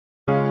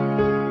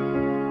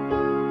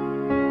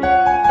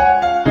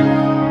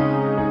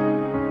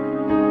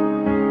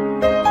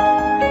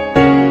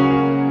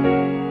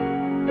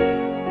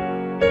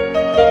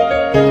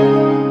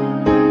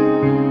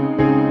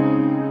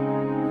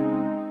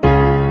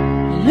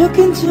Look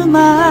into my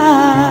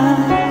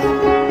eyes,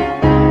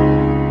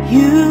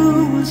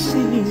 you will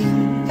see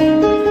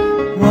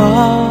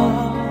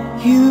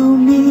what you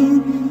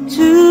mean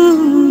to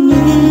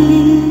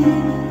me.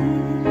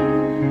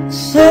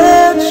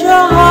 Search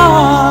your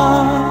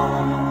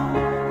heart,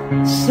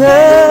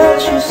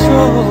 search your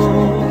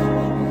soul,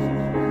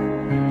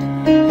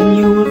 and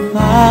you will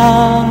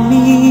find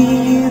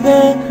me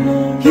there.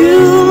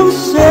 You'll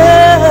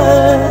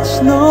search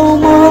no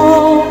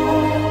more.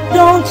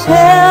 Don't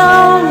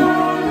tell me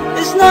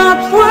it's not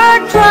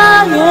worth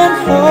trying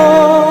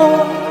for.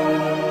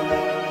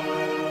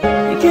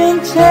 You can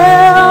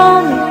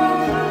tell me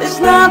it's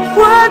not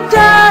worth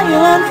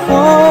dying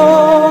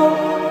for.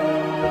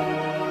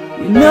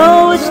 You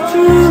know it's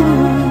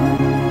true.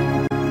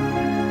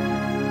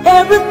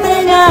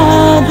 Everything I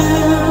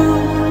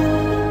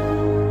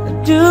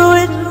do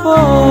it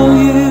for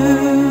you.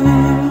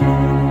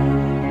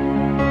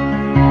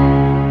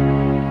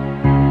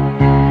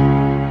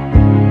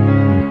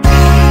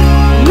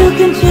 Look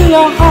into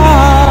your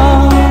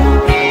heart,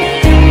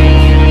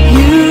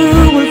 you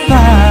will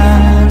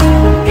find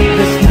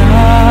there's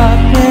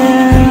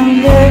nothing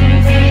there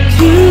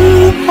to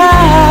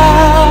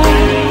hide.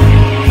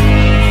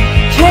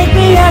 Take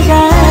me as I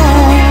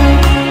am,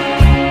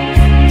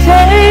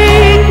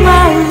 take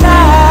my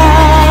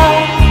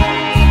life,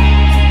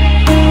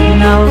 and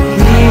I'll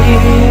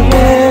give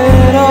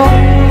it all.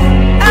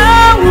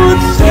 I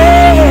would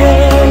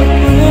sacrifice.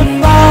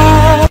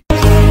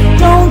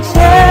 Don't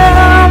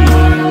tell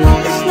me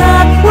it's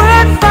not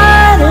worth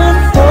fighting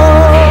for.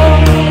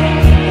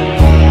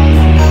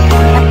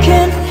 I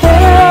can't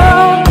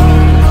help,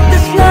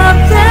 there's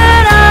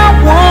nothing I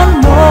want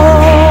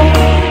more.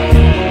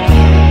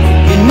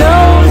 You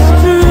know it's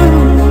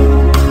true.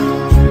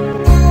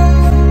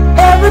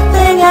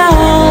 Everything I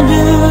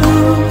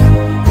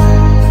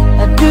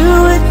do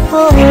it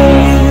for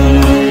you.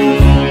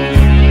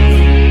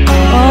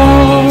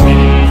 Oh,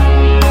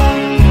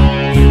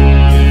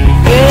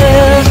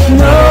 there's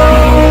no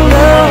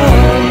love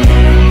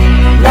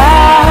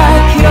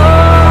like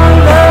your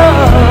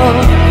love,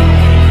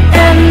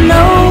 and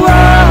no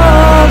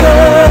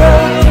other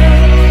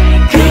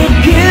could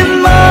give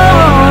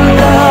more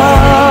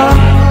love.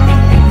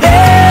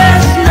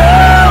 There's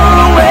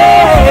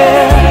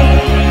nowhere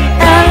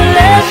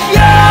unless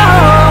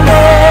you're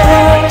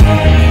there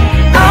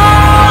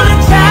all the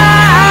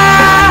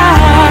time,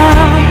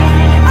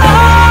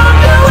 all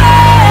the way.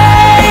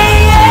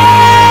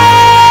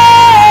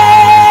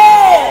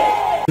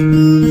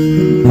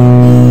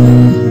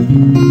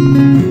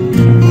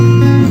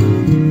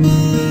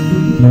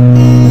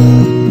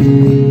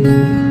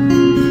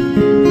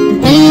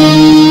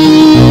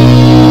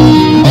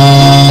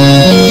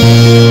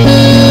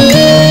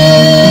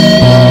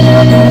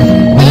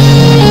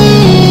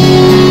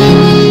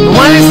 The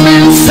wise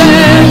man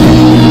said,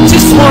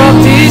 just walk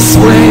this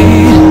way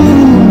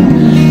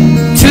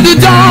to the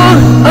dawn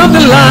of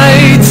the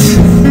light.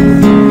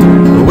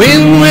 The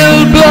wind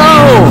will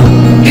blow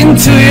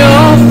into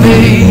your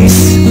face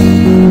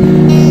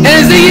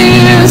as the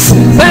years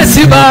pass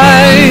you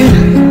by.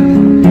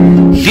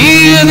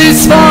 Hear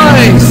this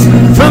voice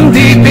from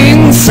deep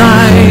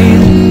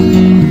inside.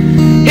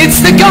 It's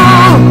the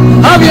call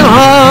of your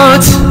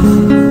heart.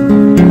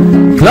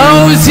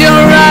 Close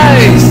your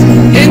eyes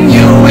and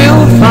you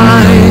will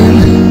find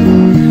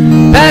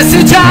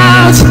passage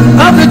out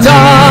of the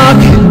dark.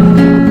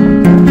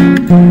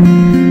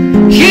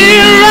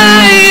 Here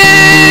I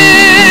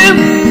am.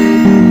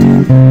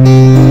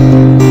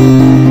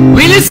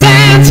 Will you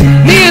send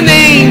me an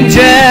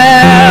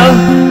angel?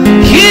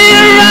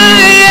 Here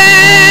I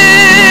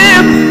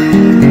am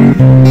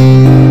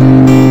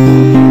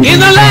in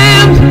the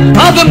land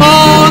of the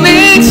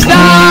morning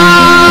star.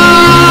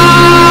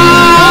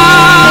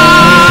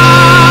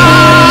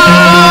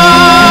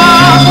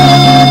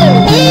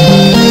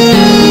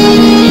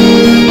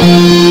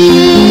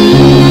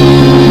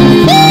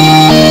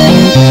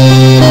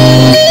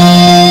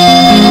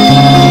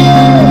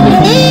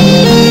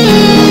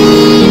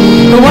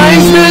 The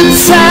wise man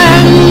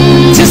said,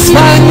 just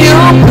find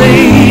your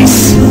place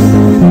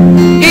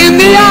in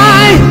the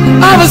eye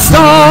of a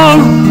storm.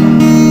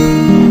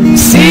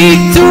 Seek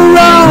the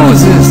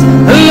roses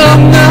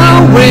along the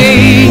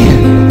way.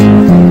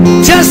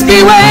 Just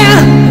beware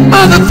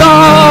of the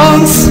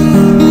thorns.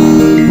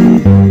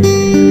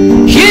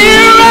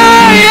 Here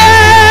I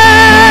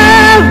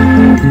am.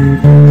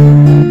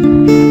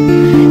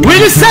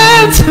 Will you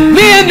send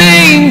me an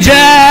angel?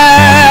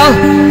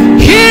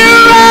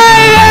 Here I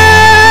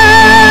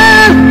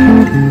am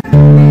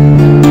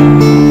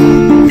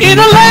in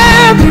the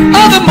land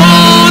of the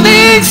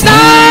morning star.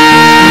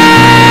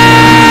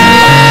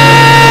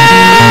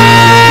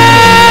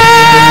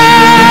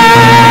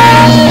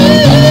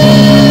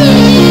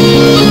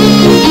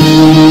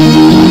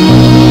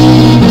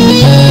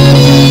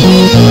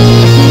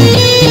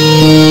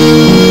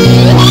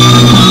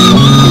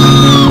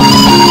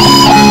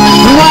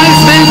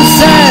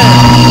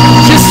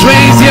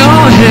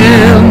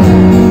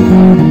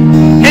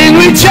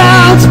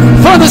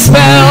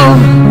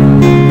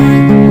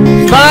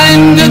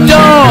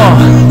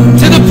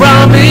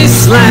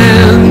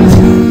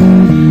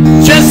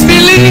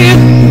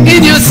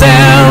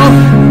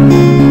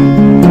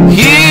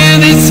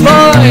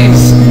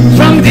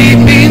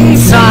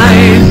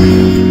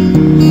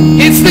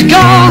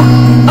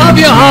 of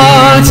your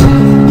heart.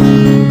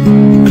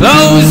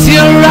 Close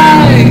your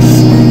eyes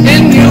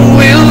and you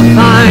will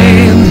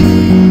find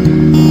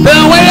the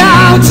way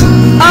out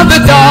of the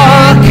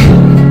dark.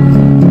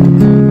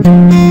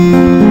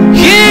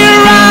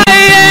 Here I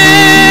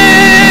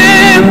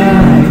am.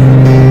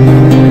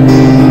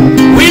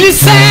 Will you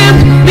send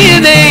me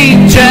an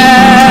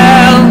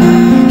angel?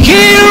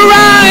 Here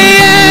I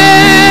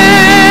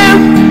am.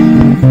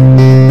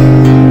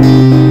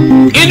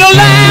 In the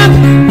land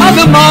of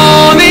the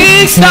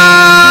morning star.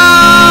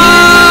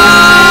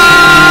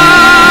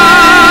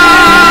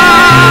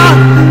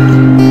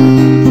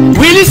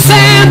 Will you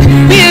send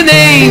me an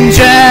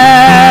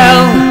angel?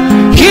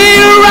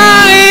 Here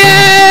I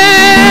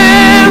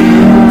am.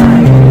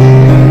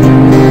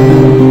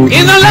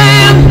 In the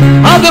land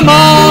of the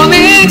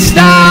morning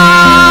star.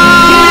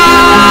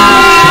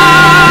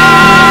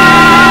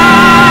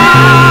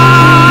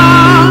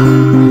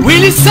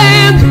 Will you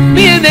send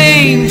me an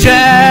angel?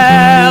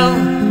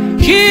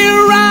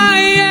 Here I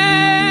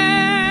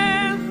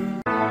am.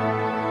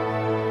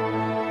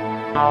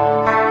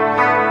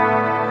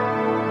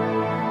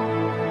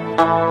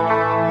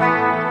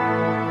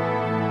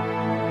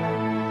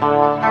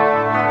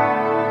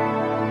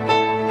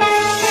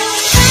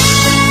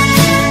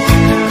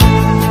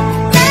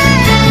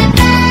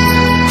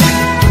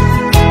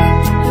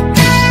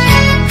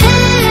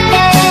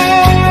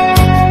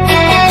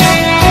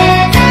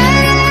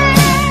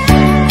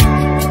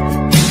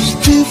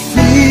 Still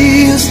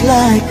feels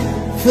like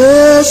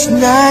first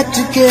night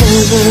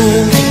together.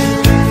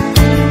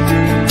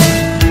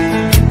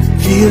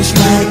 Feels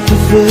like the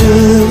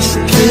first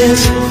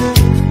kiss.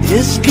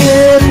 It's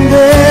getting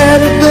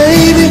better,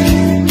 baby.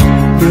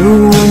 No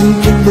one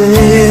can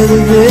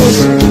better this.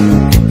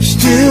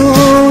 Still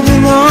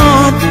holding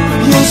on,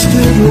 you're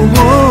still the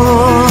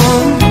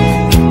one.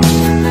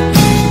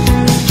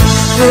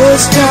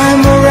 First time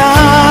our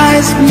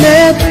eyes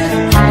met,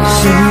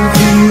 same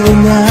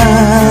feeling I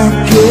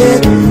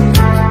get.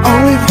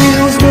 Only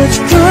feels much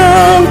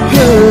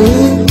stronger,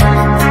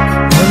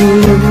 a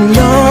little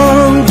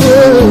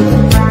longer.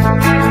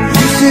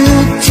 You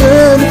still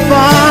turn the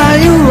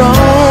fire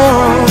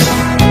on.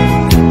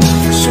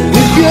 So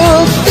if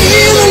you're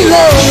feeling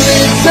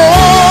lonely,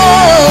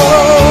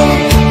 don't.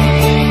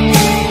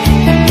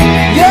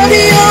 You're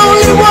the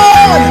only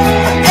one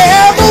I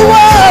ever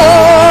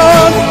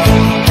want.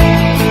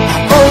 I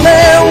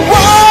only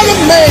wanna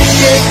make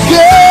it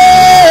good.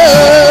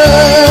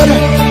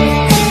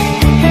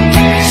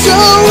 So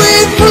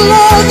if I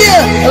love you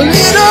a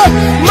little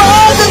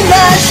more than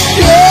I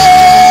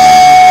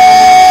should,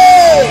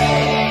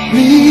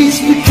 please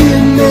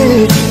forgive me.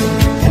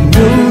 I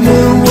don't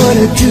know what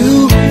to do.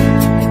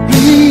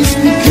 Please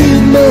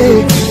forgive me.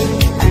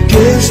 I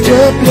can't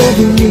stop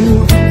loving you.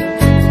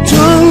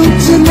 Don't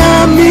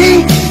deny me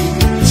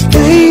this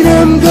pain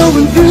I'm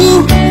going through.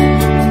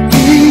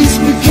 Please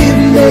forgive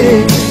me.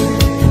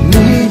 I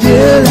need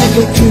you like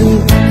I do.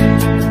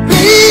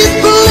 Please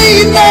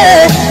believe me.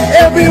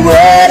 Every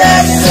word I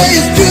say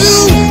is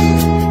true.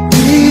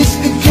 Please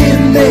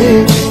forgive me.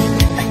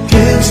 I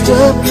can't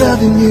stop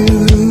loving you.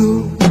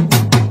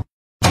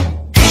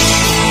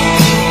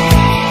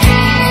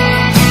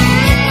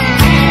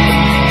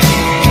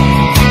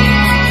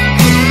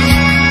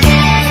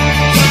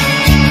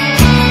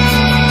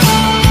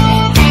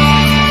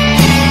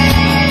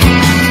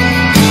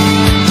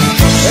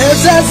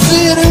 As I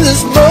sit in the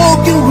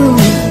smoking room,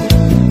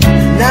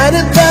 not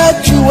about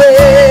you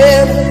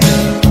end.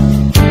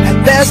 I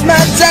pass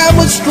my time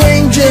with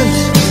strangers,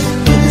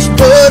 with this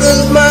word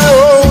of my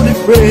only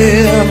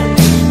friend.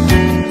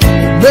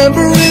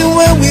 Remembering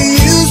when we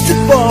used to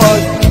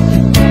part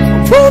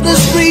for the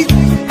street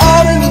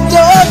out in the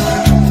dark.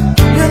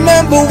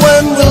 Remember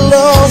when we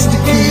lost the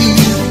key,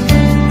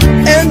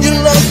 and you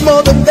lost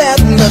more than that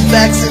in the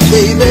backseat,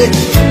 baby.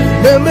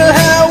 Remember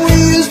how we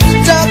used to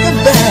talk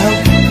about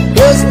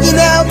busting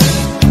out,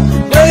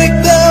 break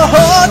the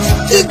hearts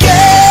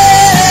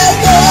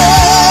together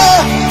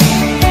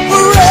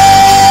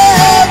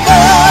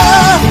forever.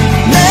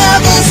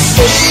 Never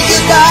say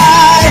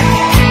goodbye,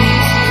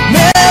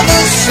 never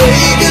say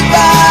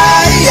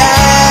goodbye.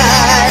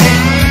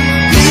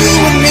 You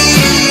and me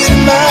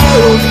and my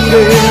old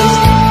friends,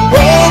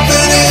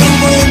 hoping it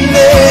would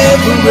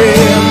never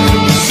end.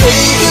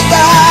 Say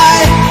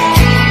goodbye,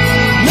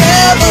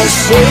 never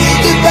say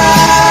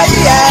goodbye.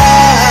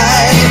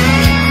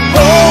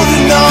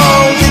 Holding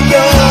on, you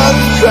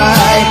gotta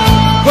try.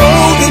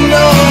 Holding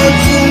on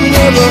to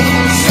never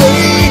say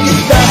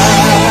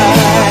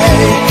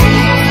goodbye.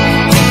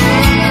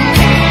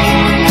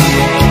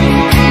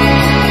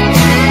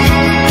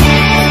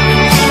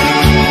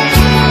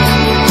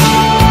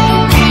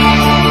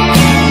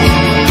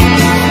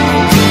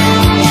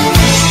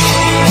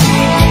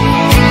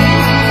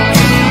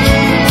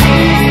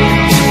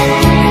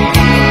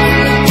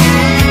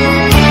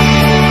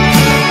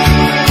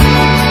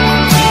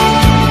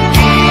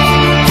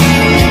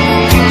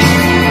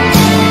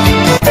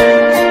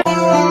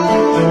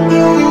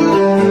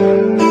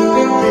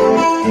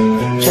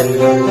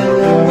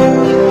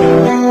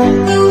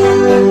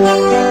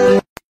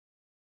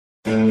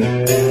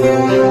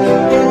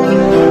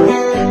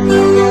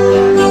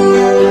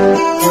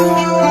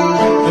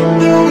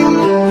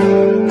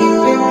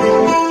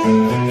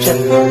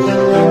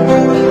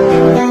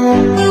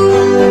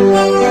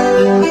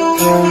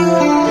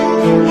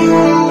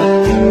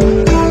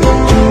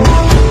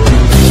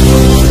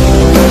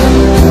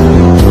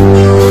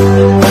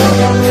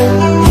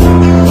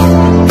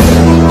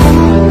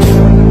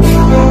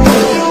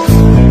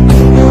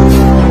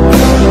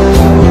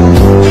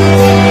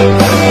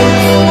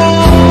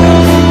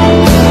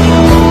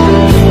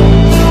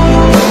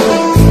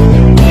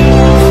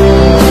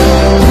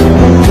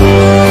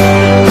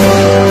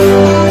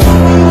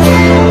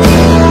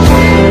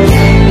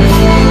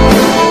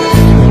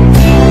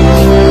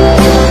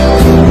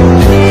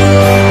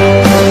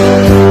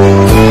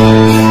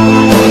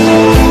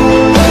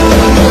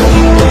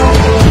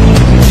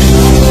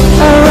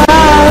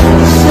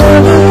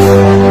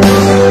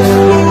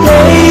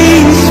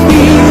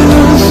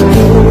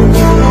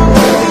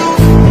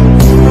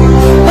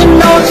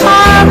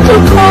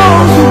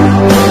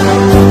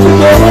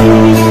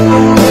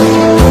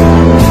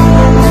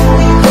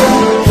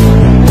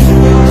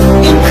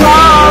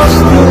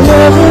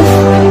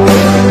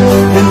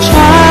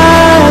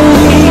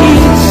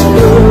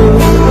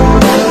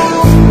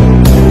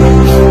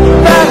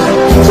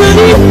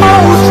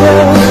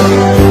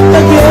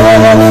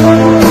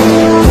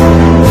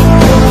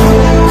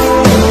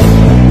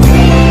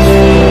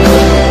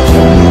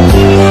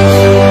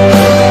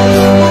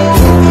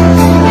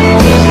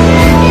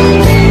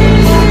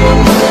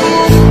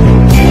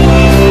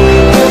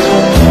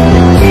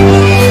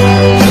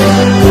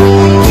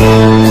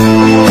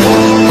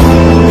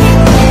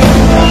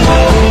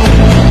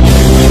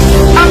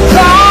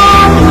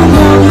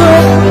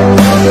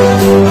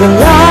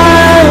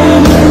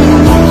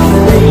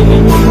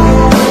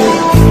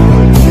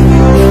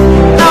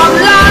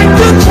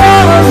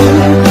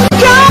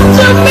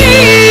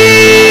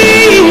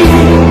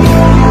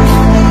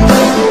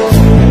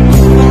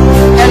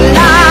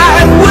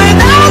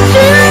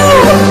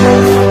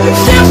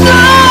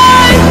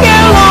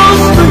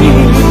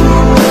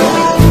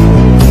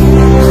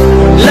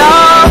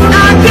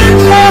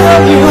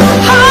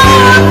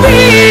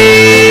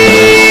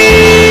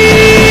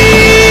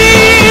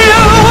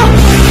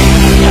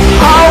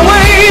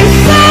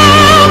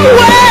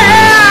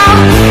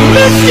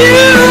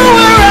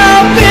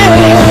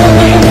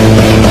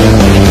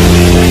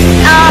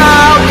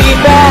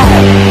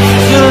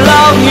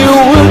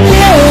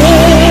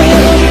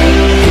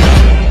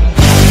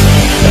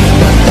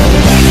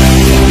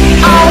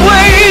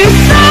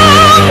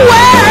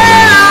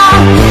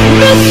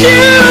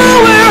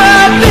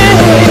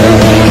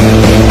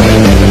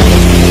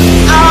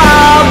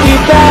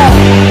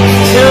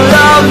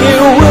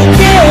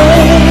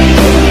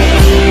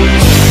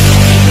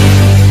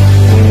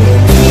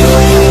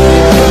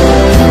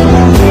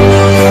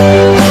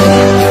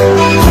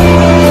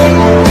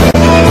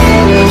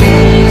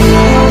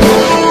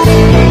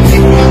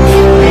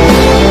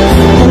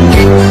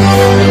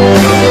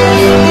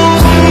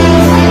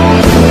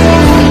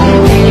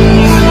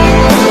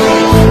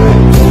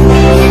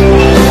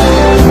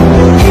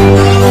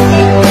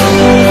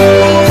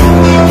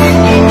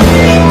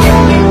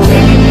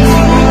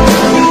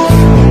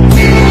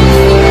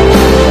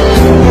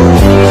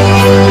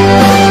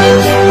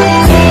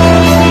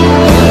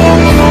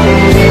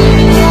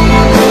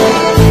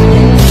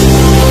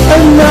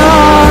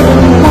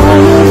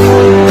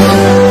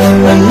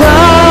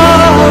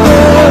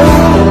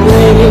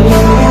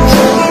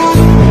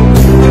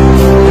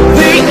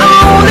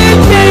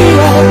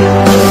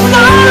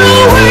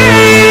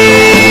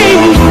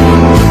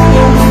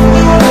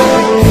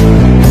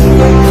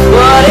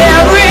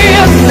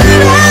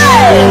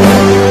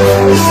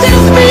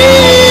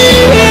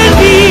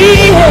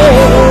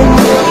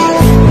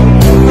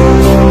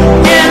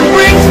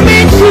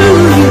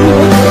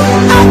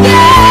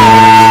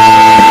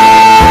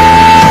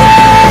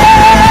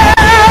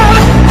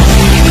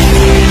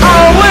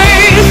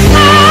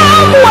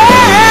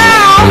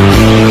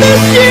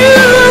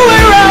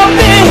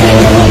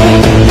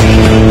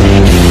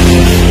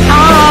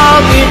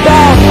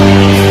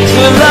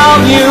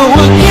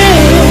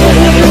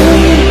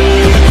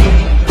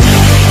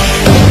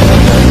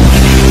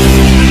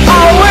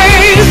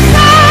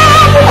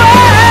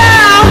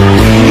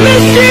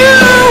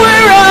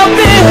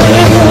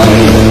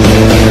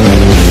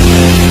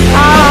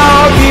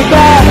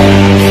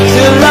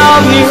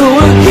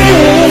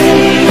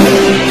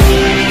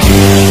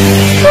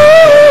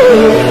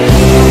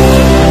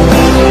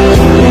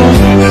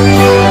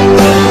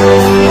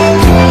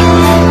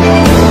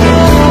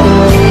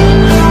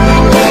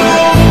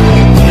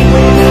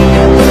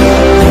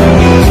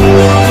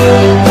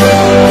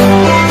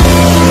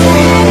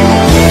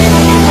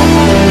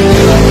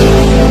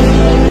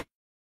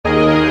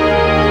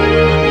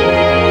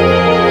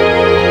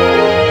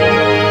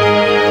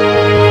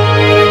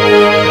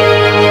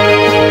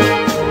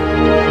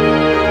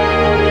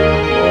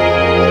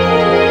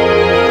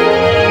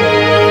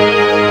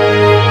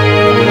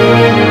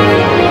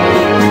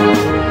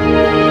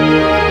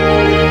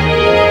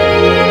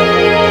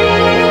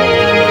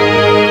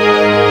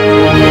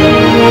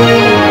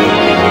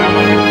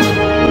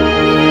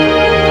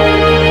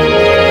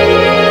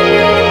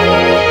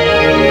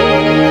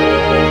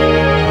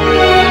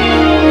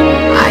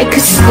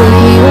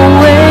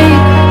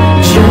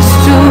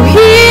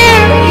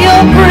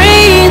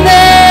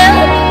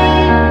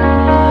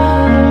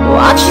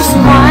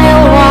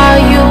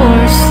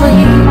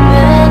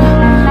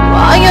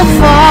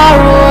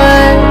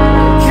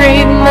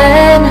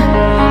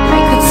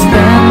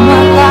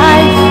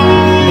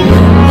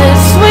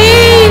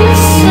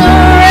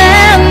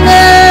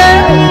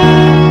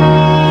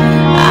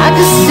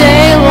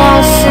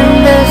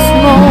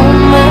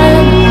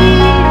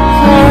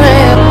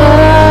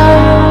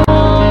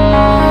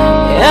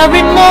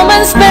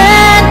 moment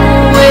spent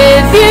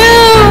with you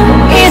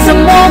is a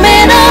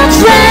moment of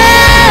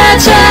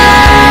treasure.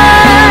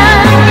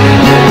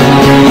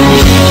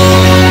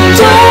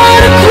 Don't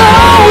wanna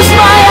close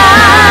my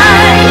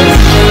eyes,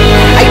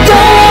 I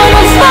don't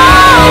wanna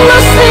fall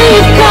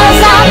asleep,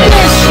 'cause I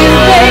miss you,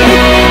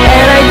 babe,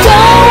 and I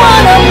don't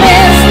wanna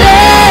miss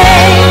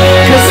days.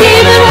 'Cause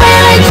even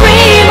when I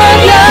dream of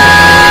you,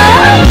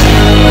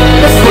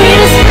 the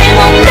sweetest thing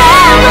will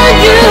never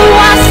do.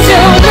 I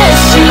still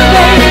miss you,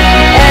 babe,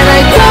 and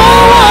I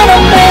don't wanna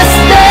miss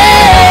days.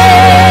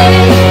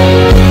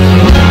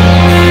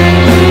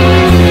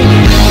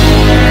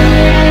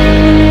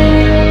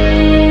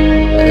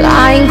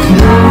 Lying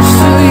close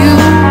to you,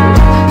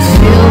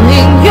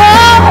 feeling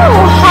your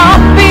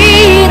heart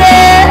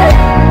beating,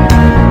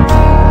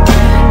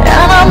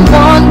 and I'm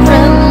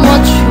wondering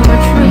what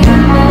you're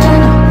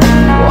dreaming,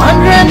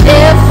 wondering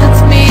if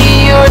it's me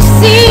you're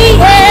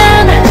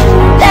seeing.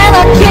 Then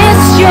I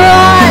kiss your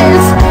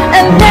eyes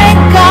and think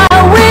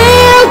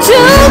we're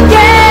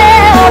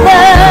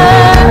together.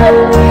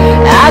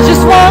 I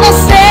just wanna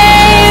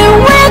stay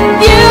with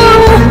you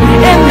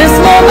in this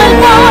moment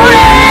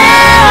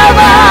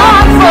forever,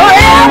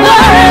 forever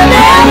and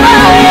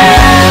ever,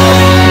 yeah.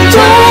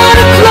 Don't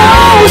wanna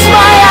close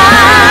my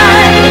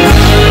eyes,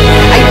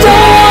 I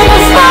don't wanna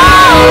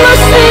fall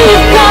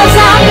asleep, 'cause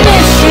I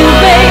miss you,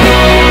 babe,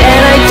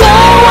 and I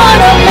don't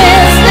wanna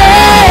miss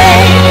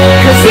days.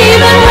 'Cause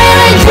even when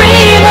I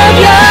dream of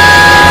you,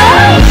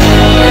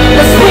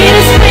 the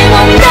sweetest thing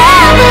will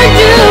never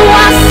do.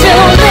 I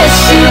still miss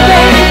you,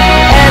 babe,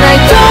 and I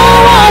don't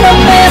wanna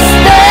miss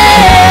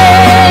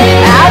days.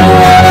 I don't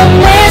wanna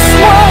miss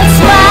one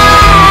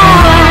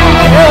smile,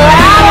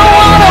 I don't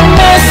wanna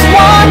miss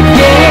one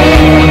day.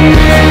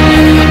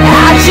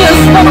 I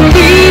just wanna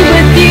be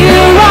with you,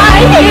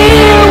 right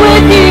here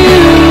with you,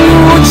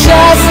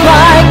 just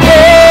like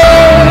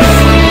this.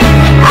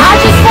 I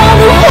just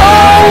wanna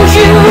hold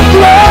you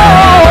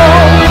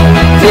close,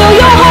 feel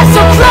your heart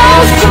so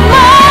close to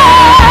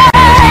mine,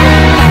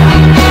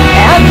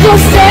 and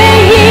you'll stay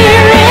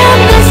here in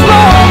this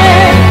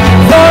moment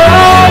for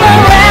all the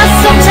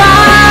rest of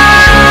time.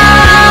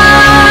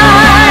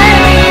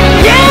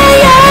 Yeah,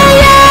 yeah,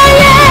 yeah,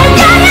 yeah, yeah,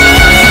 yeah.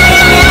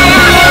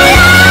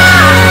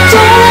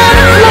 Don't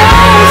wanna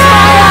close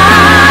my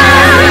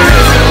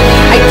eyes,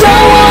 I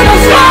don't wanna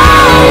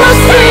fall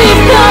asleep,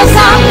 'cause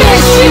I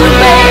miss you,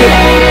 babe,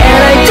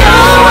 and I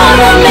don't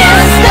wanna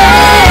miss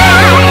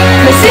days.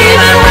 'Cause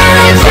even when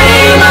I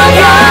dream of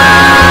you,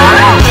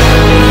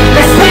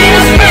 the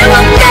sweetest thing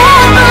will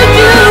never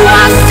do.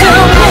 I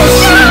still miss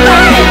you,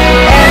 babe,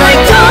 and I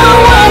don't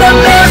wanna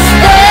miss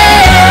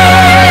days.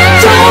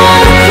 Don't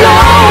wanna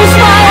close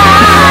my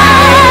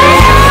eyes,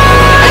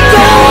 I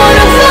don't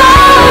wanna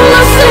fall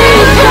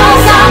asleep,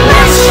 'cause I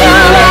miss you,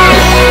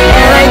 babe,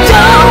 and I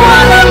don't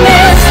wanna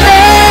miss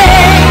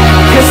days.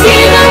 'Cause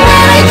even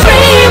when I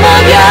dream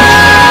of you,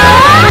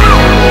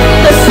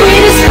 the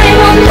sweetest thing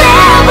will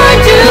never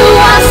do.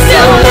 I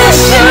still miss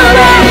you,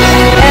 babe,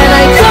 and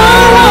I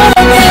don't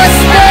wanna miss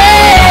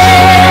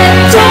days.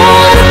 Don't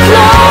wanna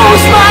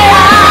close my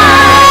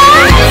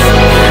eyes,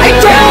 I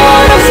don't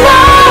wanna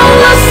fall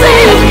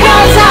asleep,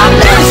 'cause I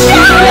miss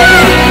you,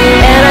 babe,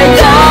 and I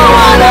don't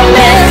wanna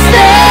miss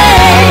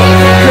days.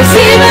 'Cause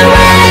even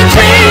when I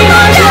dream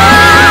of you,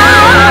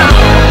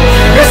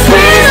 the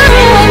sweetest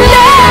thing will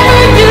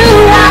never do.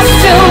 I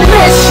still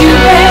miss you,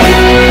 babe,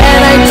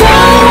 and I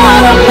don't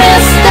wanna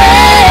miss days.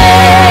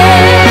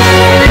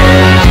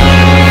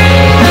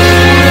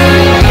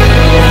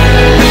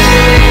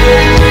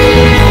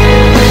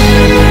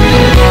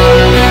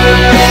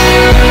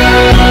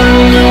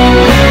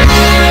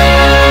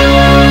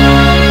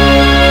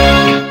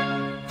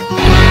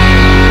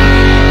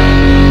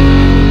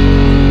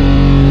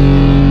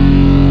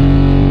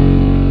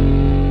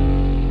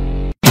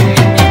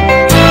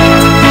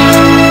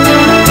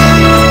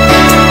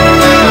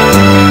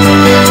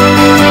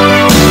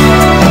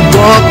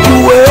 Walk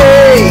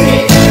away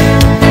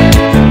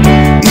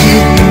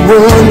if you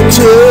want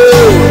to.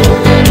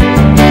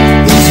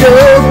 It's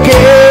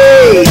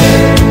okay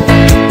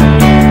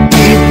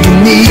if you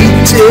need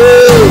to.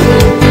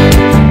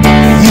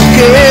 You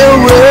can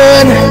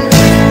run,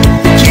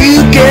 but you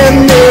can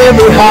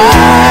never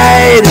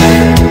hide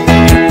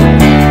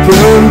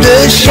from the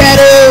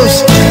shadows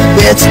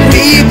that's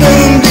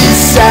creeping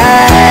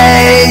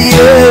beside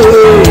you.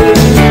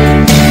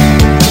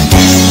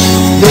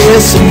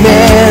 There's some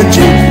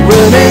magic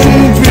running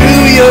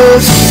through your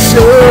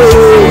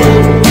soul,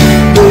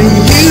 but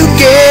you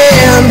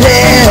can't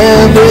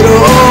have it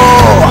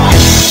all.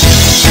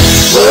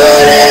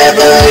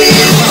 Whatever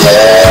you do,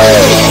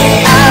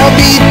 I'll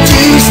be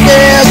 2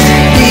 steps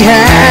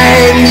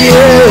behind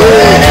you.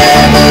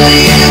 Wherever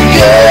you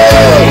go,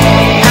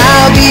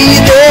 I'll be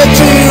there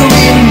to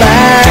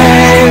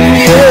remind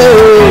you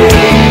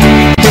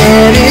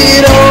that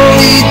it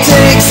only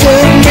takes a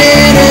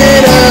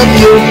minute of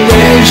your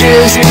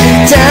precious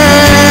time.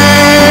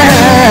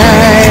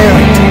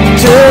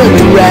 Turn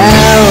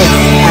around,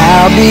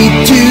 I'll be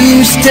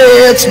 2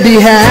 steps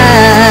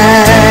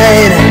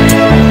behind.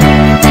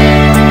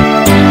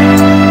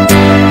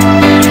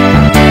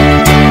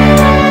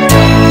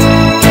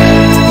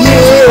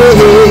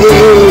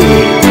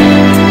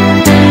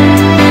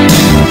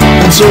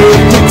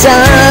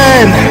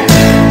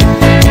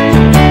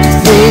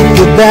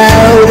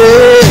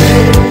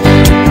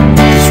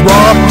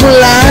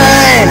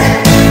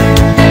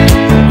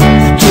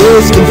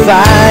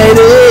 fight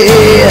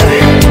it.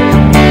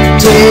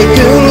 Take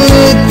a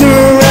look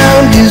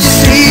around, you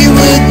see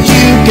what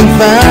you can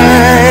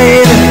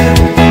find.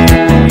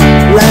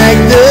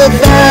 Like the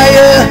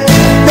fire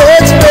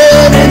that's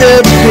burning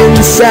up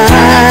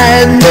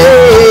inside me.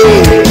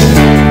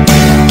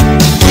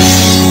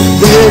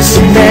 There's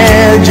some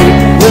magic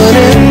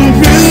running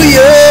through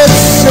your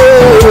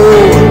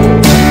soul.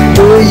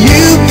 Oh,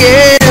 you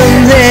can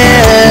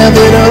have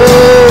it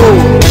all.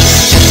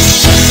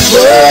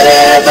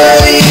 Whatever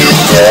you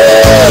do,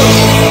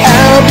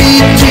 I'll be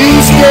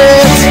 2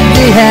 steps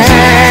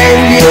behind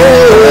you.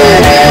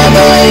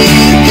 Wherever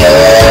you go,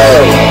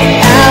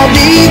 I'll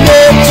be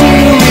there to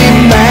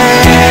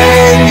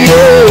remind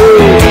you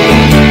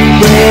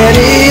that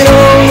it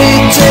only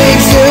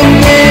takes a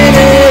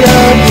minute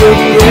of your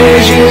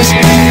precious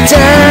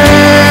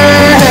time.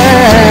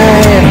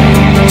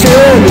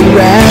 Turn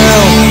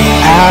around,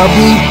 I'll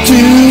be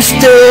 2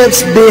 steps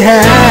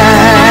behind.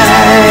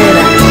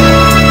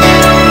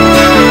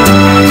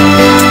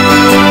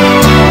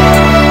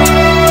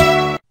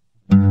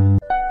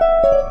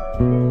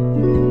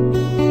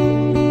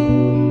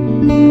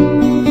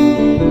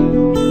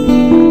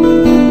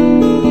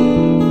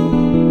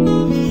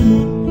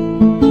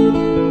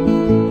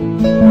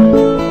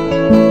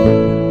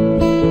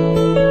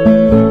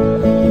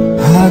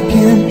 I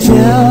can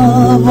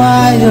tell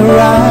by your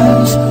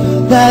eyes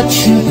that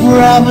you've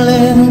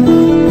probably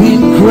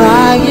been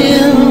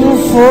crying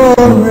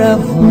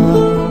forever.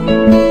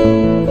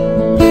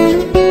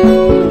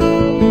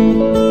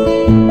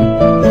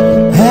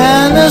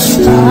 And the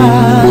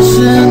stars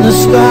in the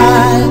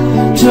sky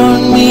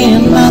don't mean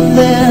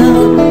nothing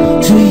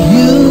to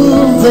you,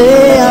 they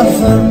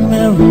have a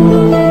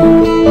mirror.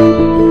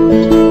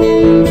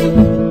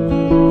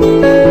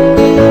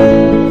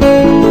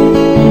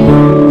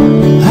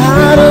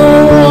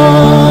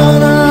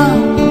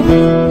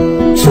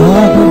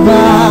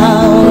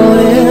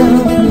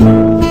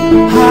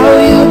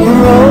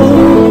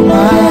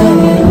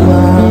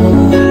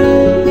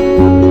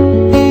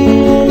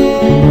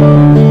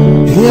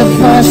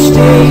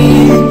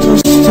 Stay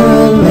just a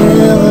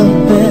little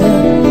bit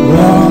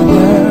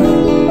longer.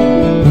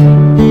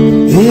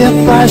 If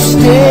I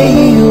stay,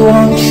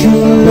 won't you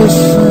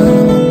listen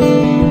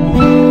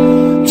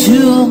to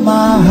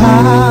my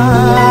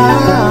heart?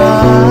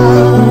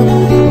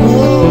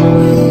 Oh,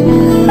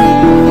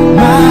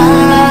 my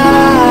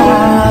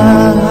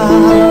heart.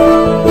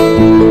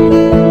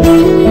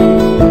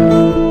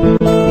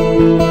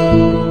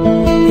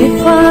 If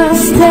I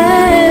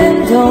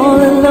stand all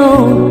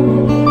alone,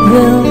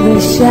 will the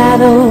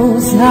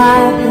shadows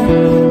hide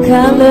the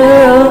color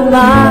of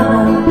my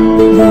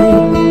blue?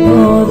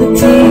 For the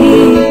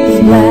tears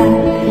black,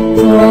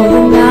 for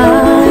the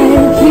night,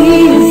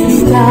 please the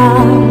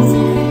stars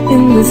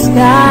in the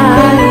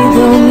sky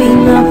don't mean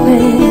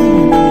nothing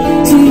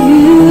to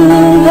you.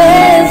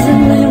 There's a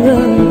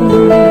mirror.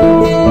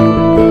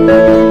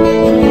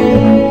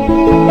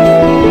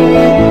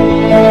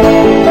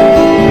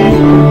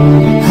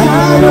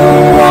 I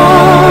don't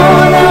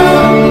wanna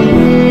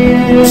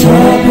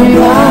talk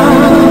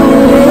about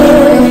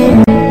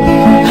it,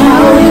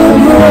 how you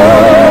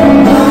broke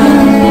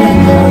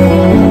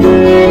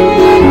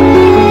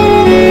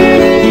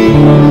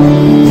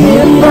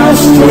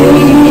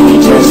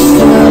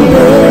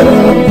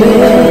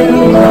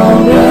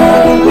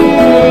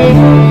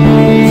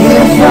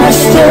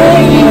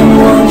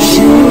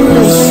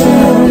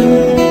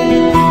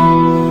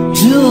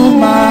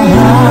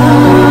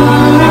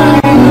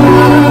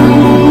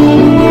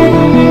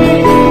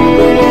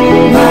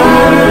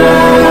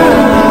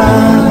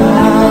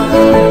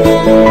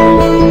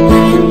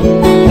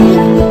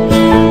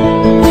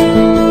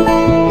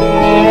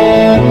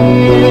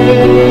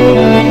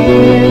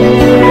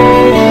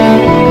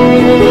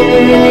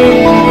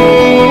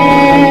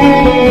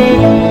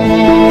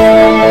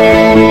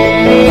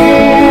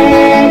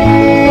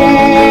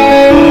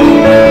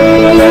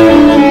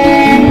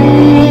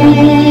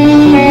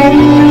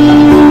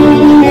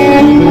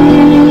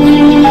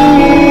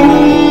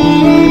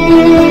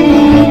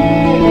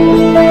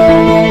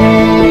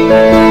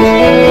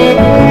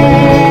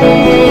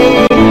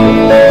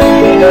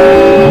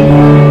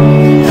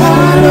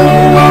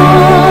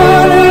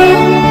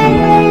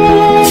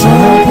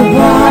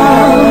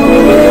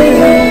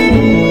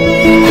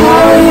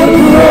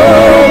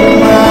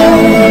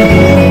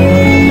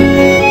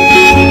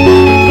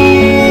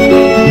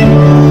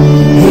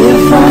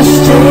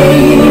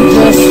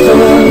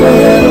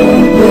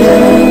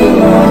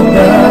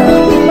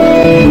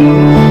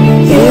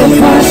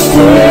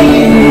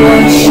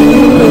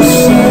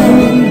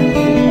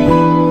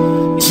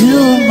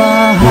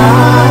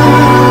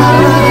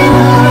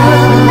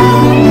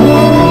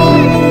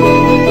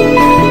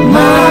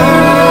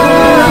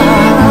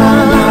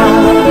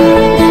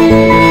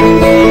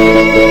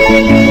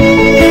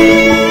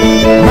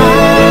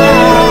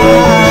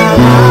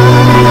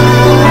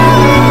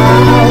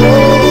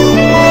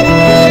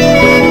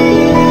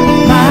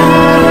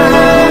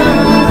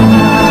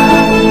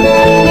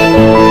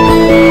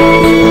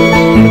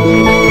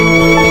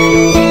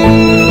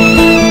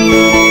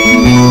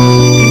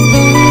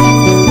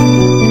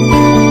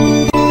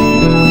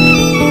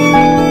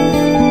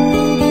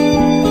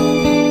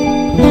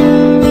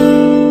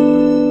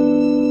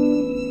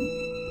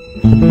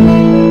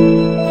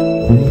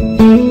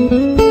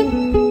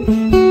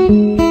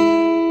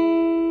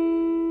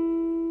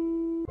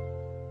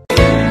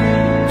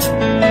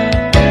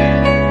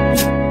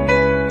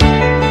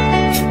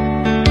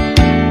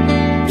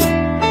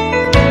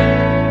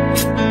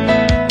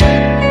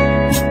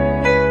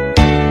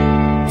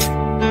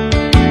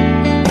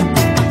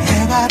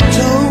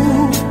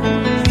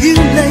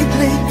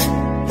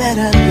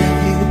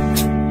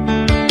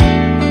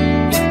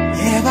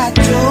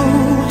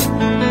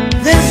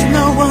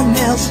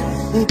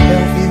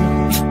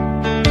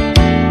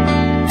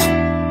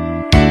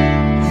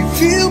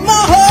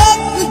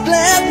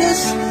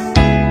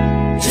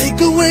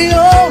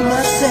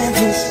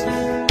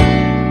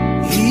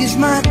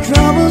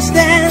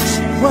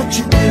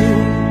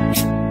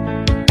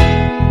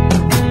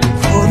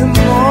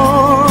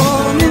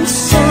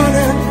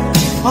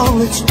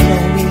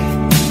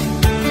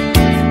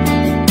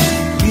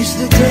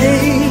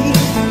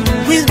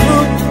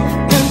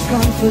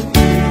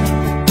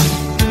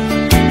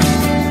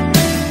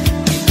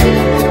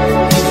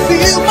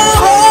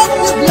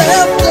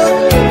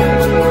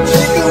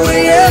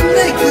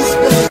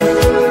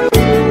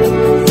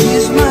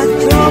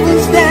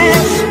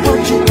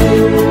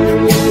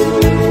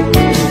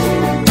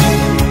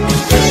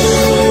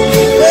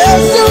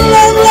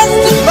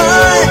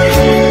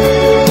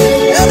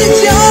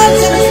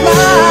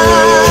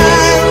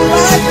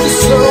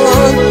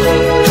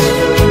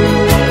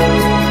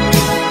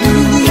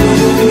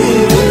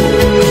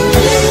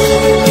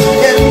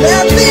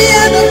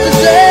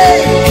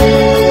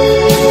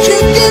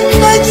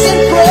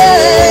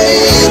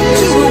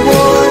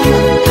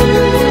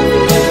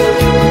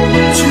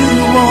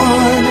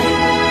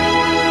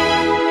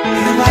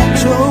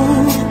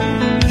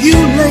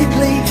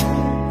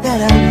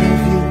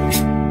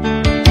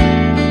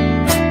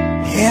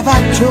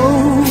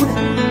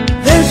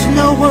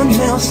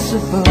else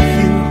above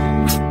you.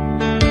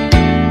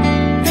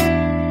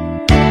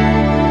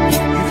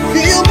 You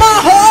fill my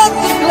heart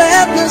with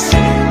gladness,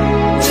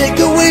 take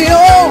away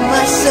all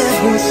my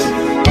sadness,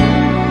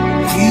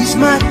 ease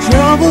my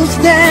troubles,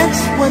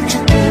 that's what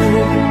you do.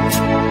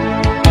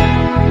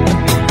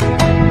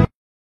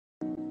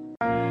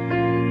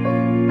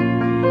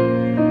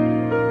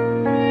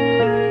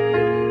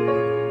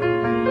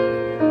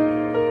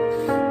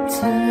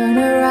 Turn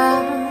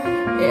around.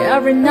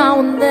 Every now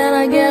and then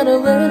I get a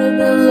little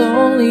bit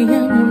lonely and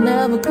you're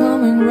never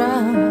coming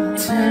round.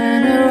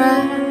 Turn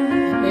around.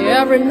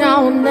 Every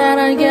now and then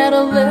I get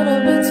a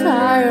little bit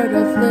tired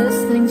of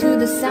listening to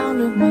the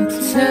sound of my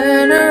tears.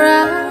 Turn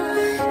around.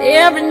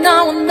 Every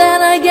now and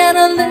then I get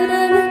a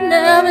little bit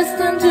nervous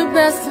and too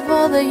best of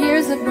all the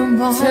years have gone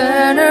by.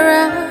 Turn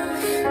around.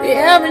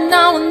 Every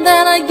now and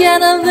then I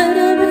get a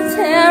little bit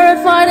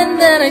terrified and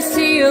then I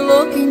see you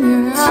look in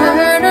your eyes.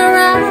 Turn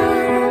around,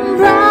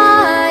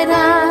 bright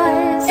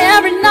eyes.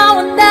 Every now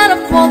and then I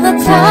fall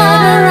apart.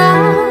 Turn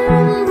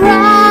around,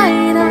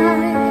 bright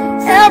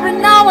eyes. Every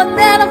now and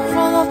then I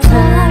fall apart.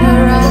 Turn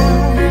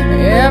around.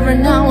 Every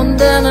now and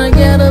then I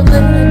get a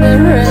little bit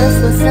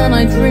restless and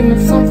I dream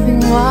of something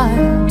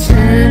wild.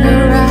 Turn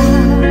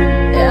around.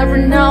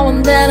 Every now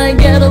and then I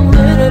get a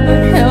little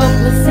bit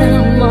helpless and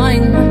I'm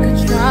lying like a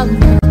child.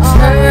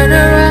 Turn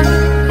around.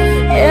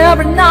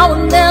 Every now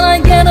and then I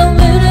get a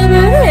little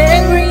bit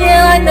angry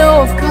and I know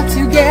I've got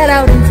to get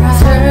out and try.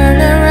 Turn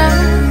around.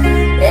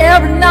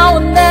 Every now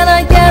and then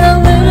I get a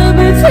little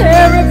bit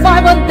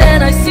terrified, but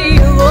then I see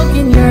you look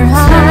in your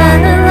eyes.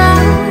 Turn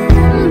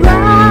around,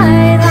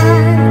 bright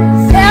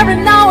eyes. Every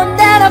now and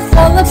then I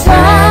fall apart.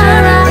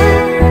 Turn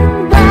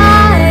around,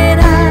 bright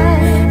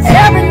eyes.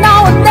 Every now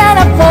and then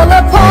I fall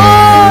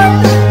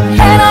apart.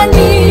 And I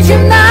need you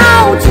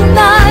now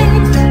tonight,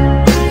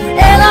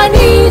 and I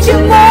need you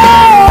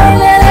more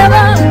than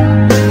ever.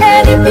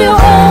 And if you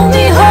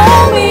only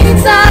hold me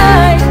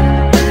tight,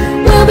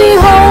 we'll be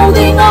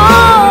holding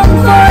on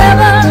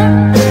forever.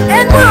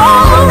 And we'll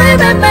only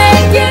be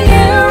making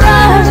it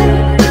right,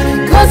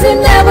 'cause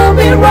you'll never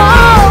be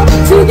wrong.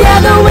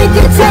 Together we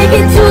can take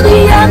it to the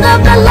end of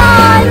the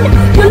line.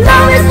 Your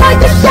love is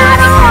like a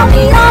shadow on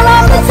me all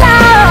of the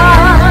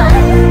time.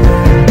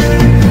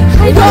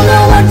 I don't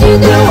know what you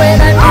do and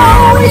I'm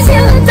always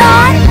in the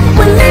dark.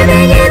 We're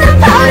living in a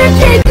powder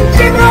cake and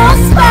general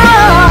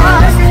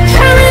sparks.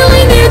 I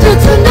really need you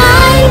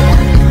tonight.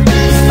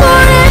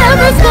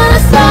 Forever's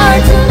gonna start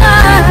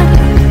tonight.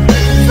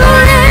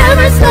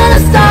 Forever's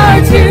gonna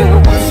start you.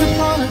 Once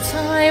upon a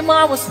time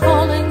I was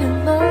falling in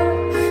love,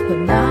 but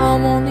now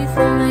I'm only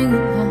falling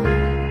in love.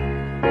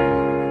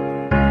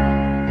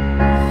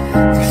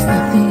 There's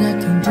nothing I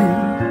can do,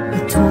 a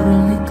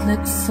total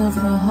eclipse of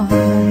the heart.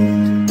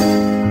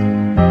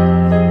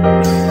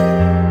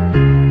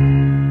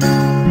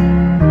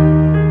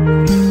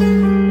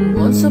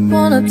 Once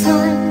upon a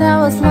time there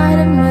was light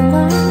in my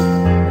life,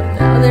 but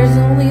now there's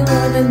only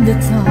love in the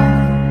dark.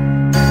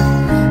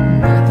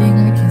 Nothing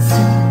I can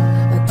see,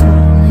 a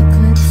total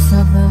eclipse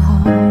of the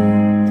heart.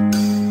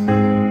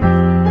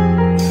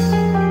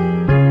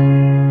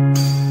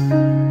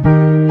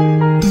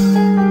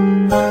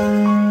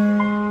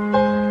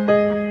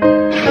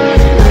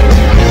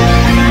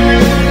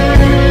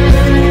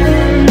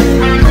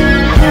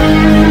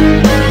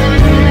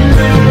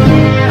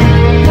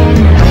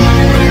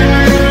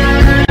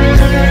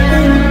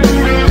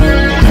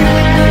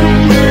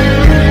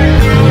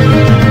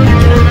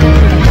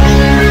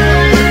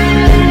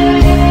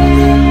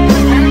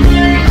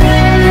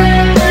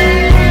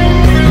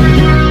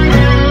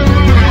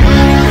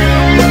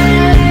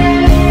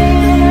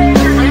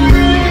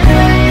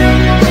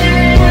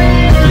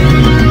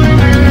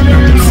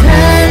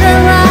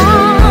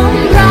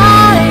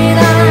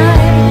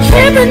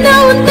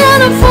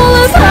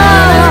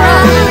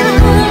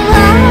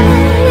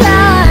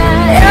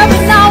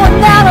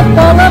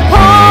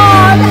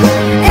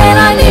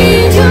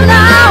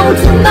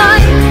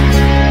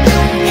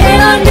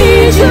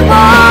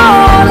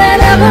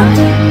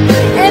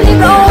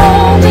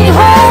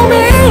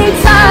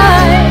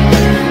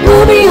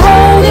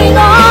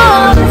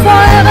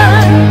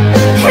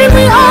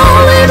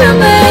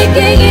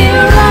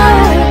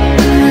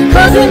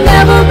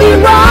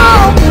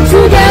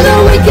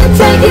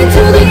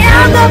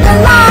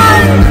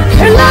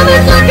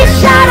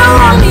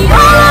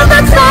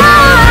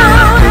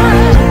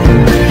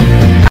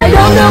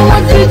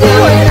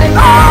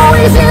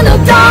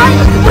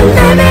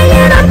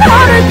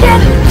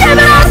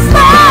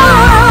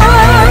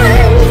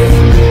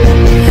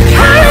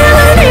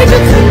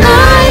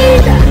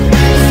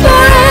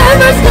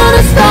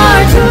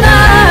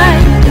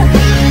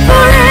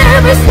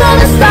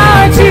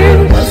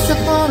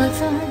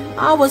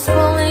 I was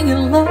falling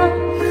in love,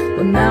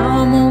 but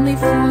now I'm only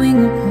falling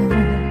apart.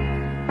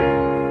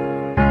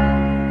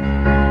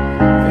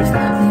 There's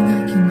nothing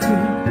I can do,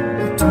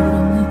 a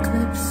total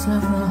eclipse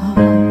of the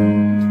heart.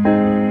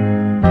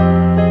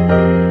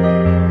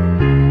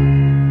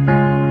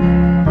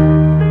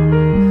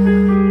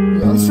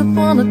 Once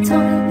upon a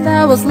time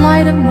there was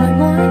light in my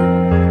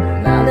mind,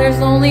 Now there's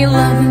only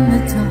love in the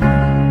dark.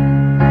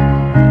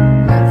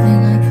 Nothing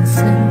I can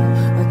say,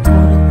 a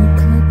total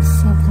eclipse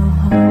of the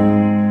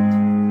heart.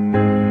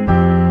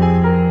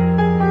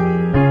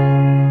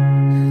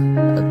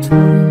 A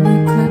total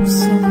eclipse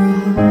of the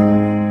heart.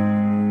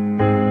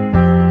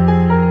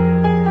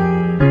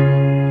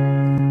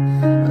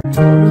 A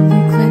total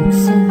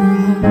eclipse of the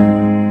heart.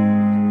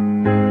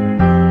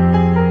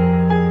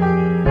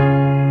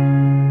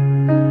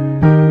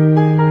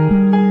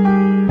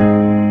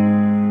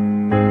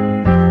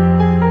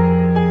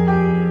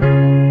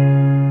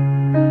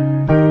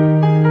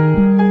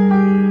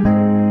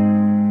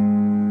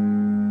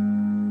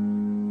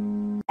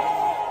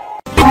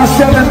 On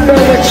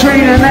 7:30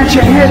 train and that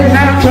you're heading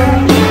out to.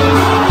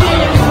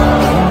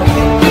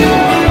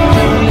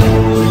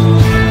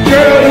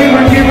 Girl, you've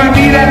been giving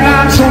me that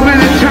line so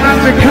many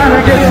times it kinda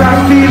gets my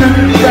feeling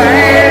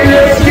bad,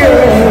 it's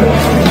good.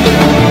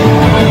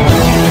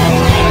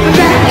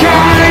 That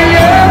kind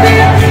of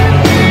loving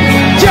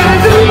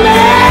turns a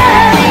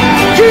man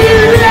to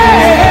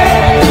lead.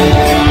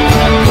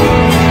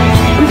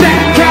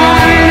 That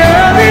kind of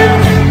loving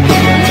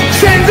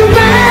sends a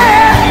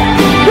man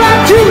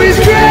right to his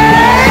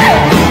grave.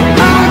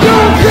 I'm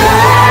gonna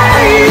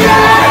cry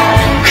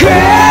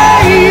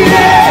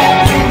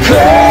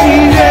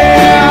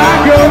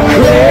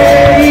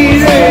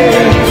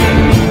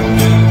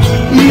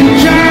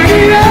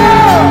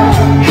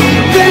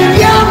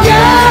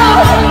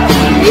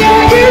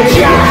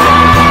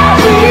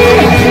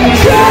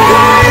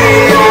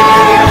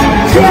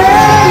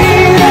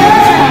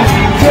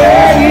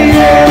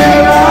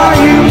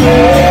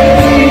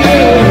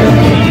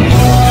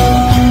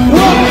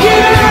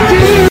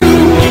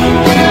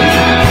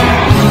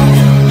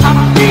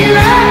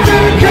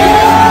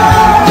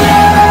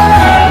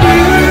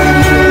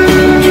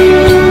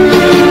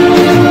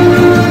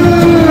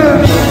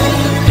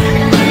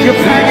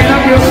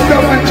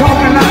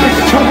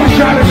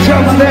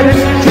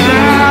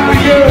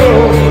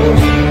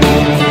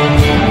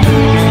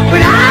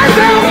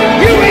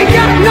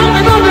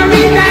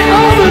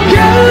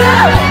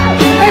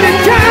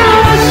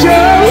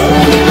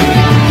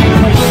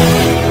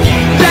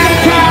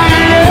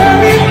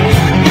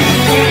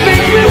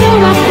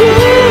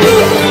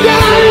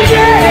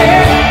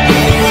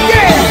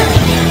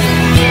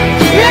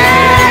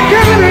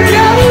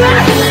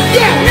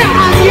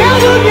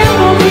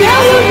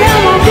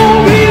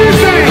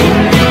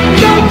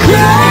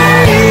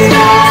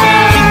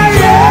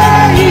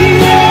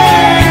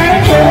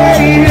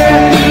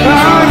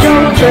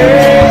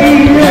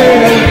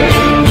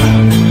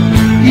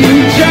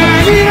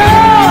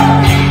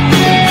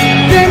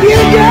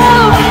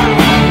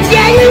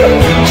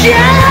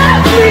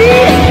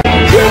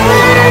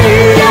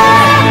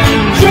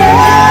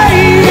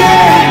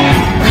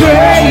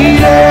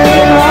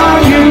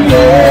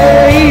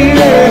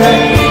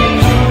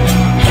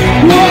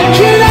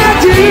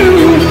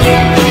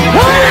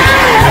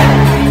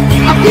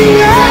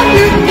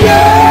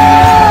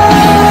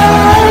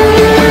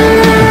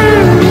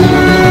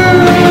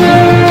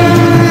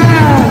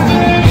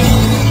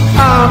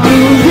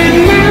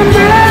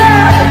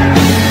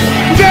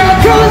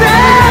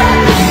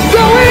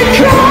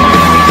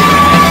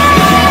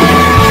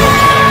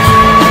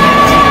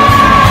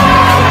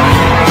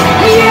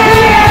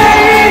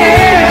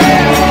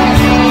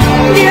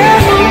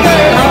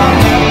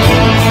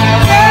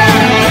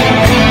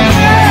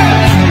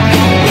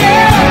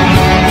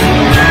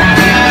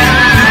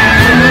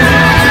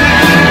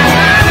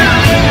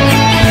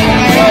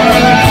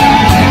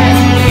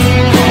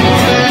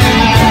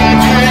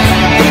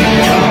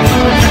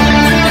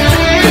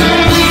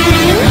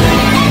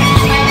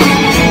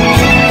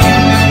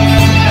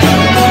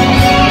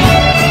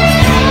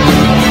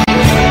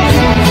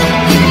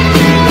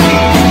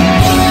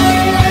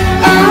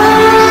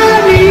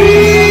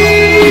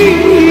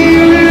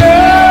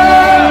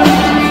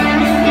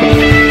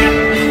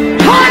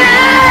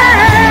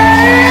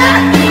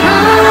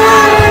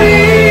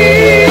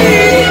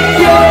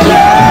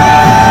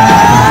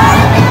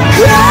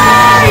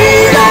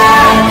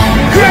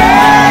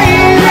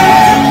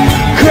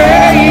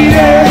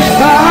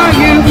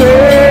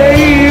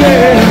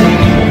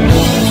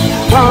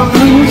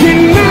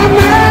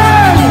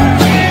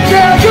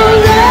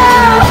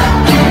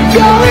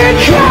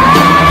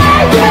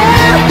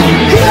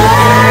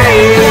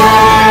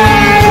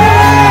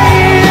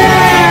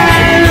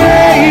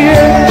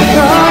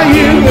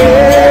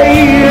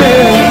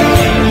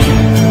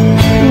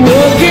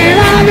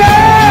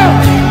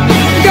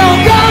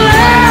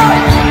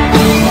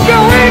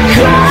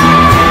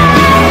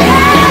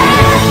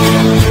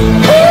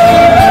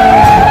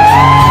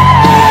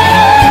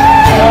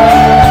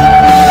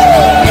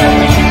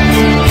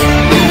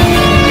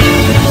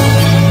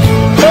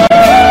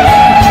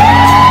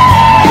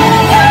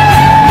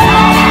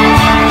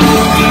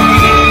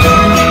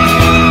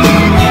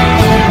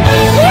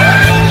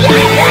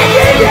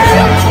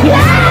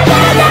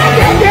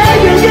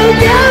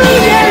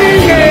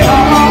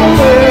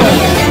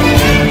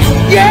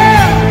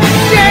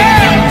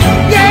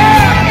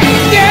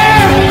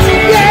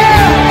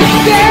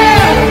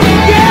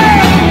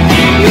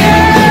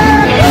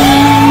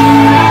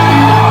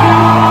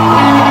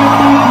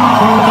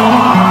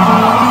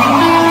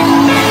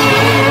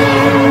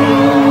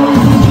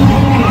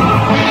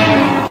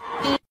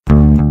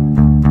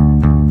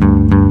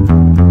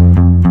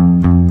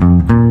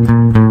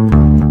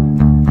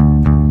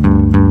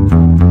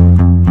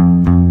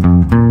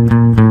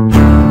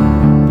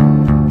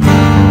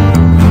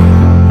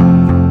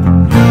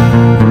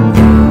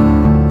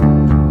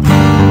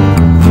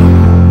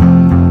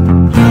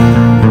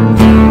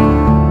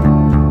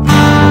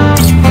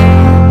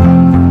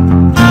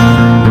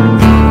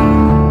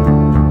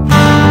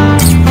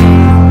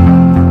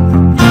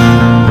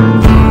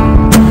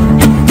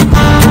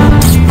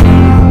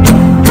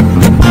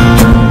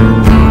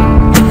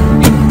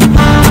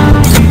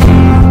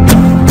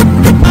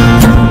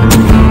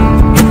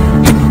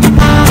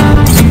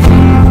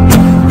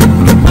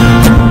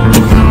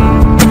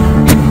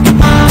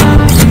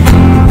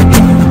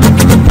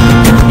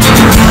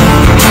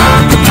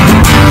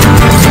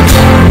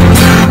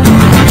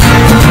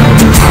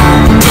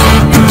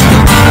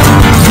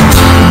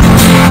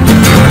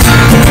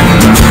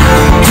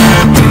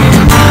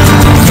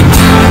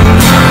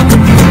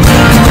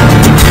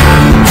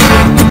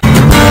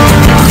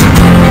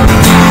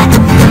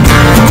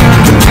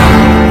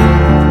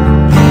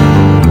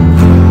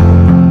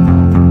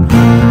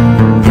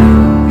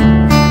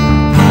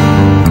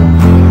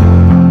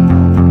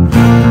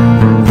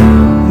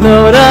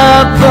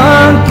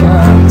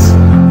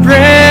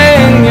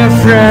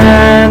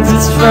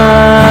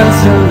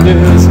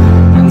lose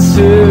and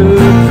to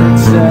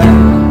pretend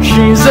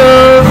she's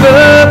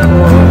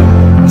overboard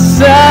and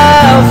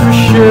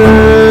self-assured.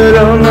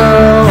 Oh no,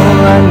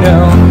 I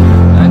know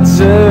a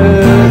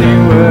dirty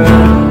word.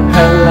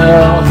 Hello,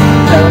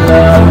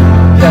 hello,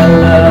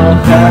 hello,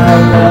 hello,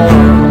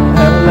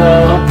 hello,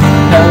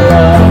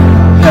 hello,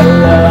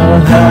 hello,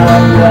 hello,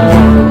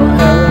 hello,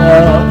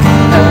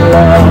 hello,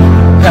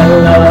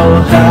 hello,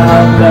 hello,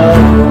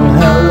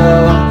 hello,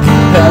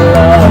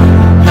 hello,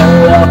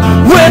 hello.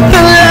 With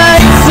the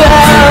lights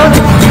out,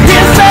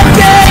 it's so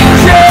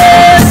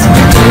dangerous.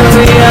 Here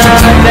we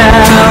are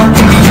now,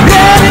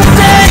 and it's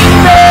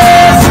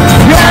dangerous.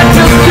 You're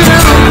too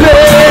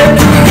stupid,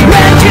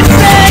 and it's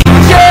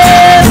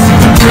dangerous.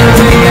 Here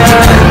we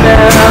are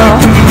now,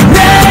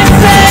 and it's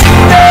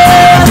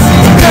dangerous.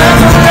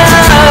 Come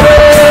alive,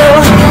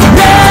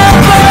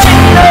 never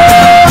know.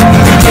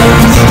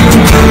 It's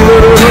you,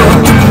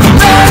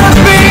 never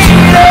be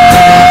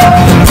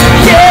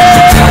yeah.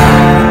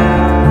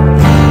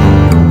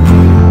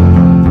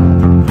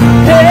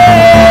 Hey,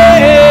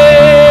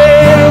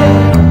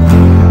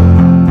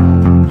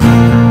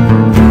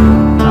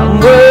 I'm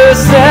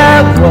worse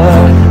at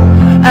what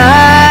I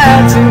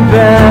do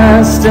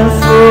best, and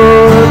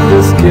for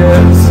this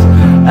gift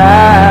I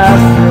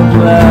feel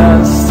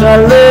blessed. Our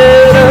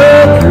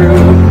little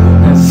group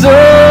has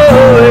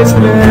always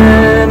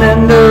been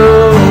and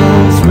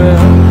always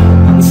will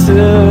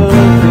until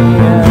the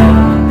end.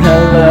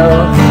 Hello,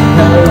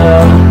 hello,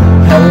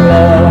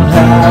 hello,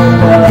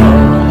 hello,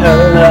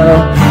 hello, hello,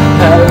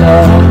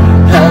 hello,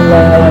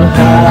 hello,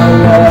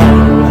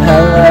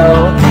 hello,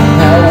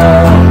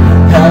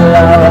 hello,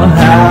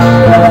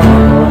 hello,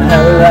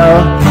 hello,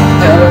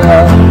 hello,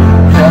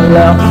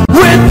 hello.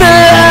 With the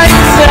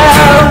lights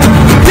out,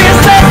 it's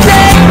so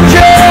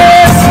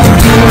dangerous.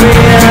 Here we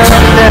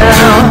are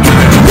now,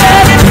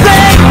 that it's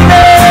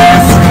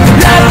dangerous.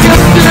 Like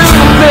you're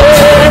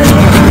stupid,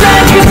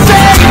 like you're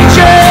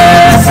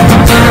dangerous.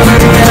 Here we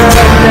are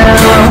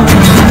now,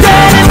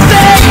 that it's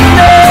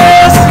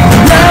dangerous.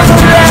 Love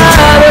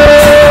louder,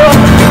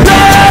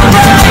 love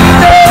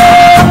brighter.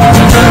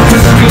 Love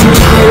is you,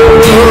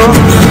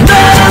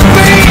 love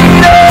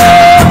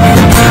freedom,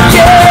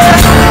 yeah.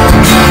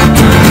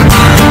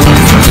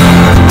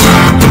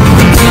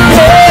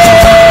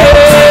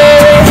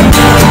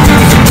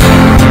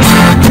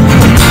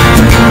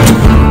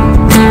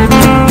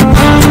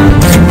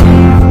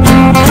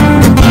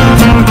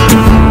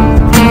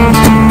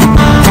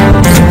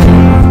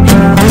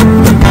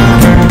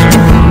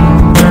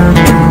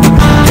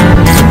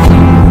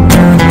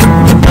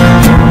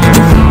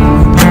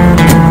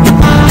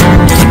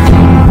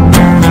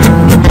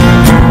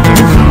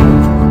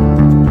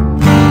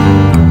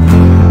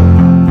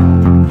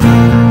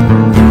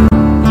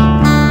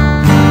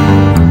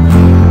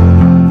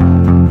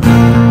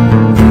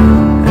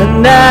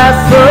 And I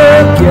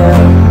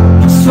forget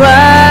just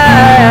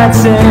why I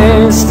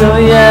taste. Oh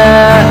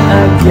yeah,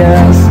 I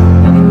guess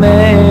it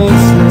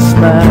makes me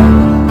smile.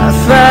 I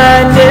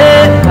find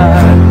it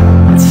hard,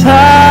 it's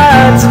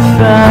hard to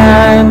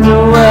find. Oh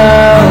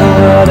well,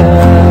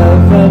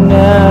 whatever,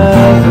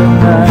 never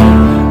mind.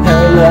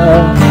 Hello,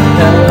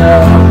 hello,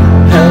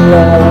 hello,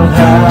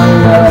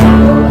 hello,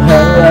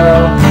 hello, hello,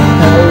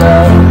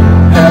 hello,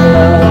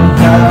 hello,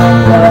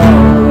 hello,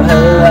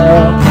 hello,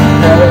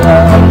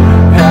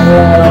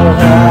 hello,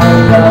 hello,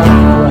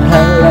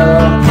 hello,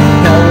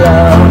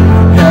 hello,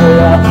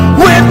 hello.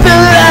 With the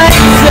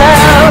lights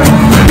out,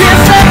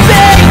 it's so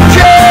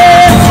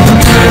dangerous.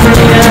 Here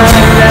we are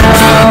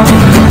now,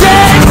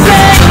 that it's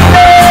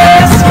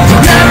dangerous.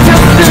 Not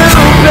too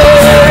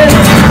stupid,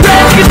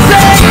 like it's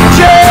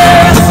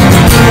dangerous.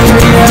 Here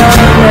we are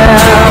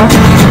now,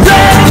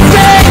 that it's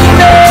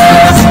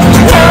dangerous.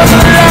 Love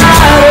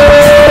louder,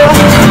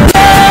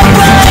 love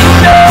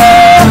brighter.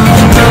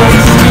 No,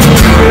 it's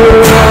you,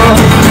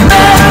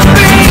 love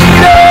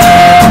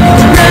freedom.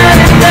 Let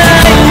it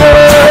die, yo.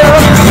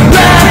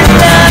 Let it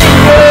die,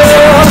 yo.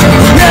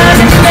 Let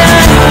it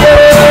die, yo.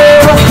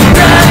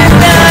 Let it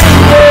die,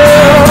 yo.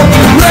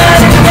 Let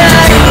it die,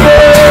 yo.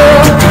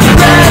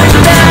 Let it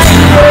die,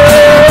 yo.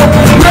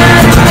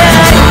 Let it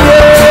die, yo.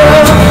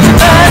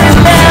 Let it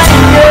die,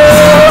 yo.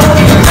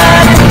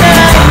 Let it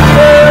die,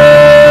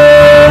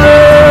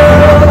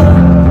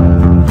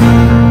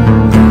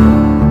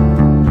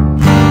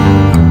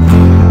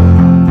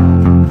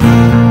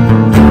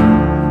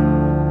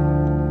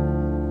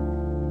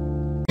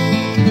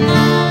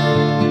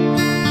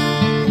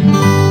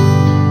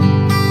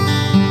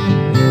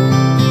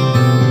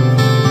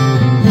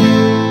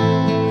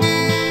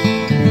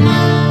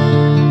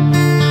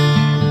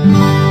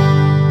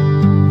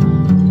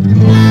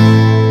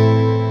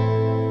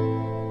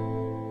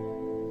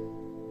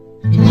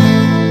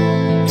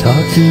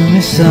 Talk to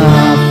me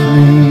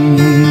softly,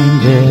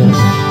 there's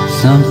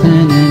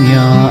something in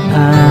your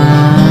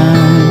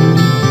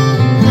eyes.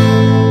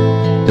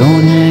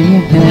 Don't hang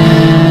your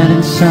head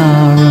in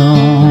sorrow,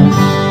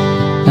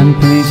 and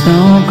please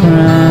don't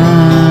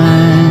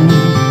cry.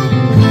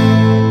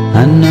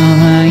 I know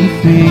how you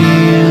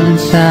feel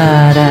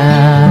inside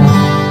out,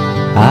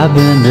 I've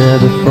been there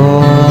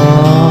before.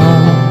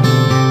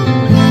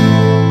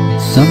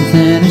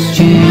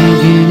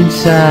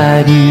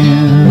 beside you.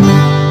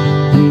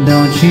 And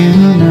don't you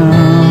know,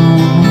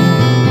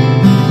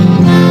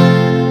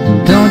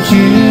 don't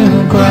you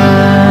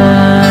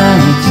cry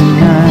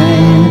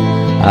tonight,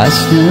 I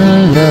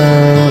still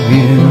love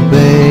you,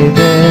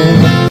 baby.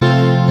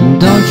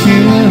 Don't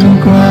you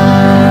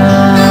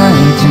cry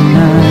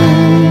tonight.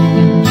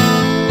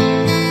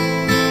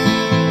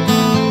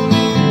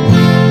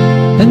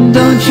 And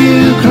don't you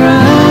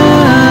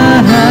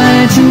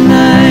cry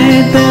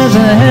tonight, there's a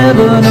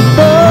heaven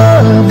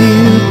above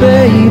you,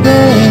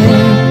 baby.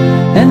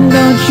 And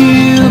don't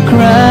you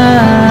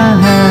cry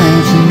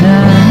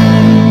tonight.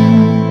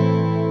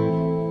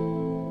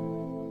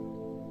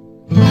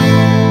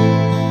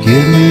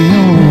 Give me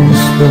a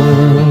whisper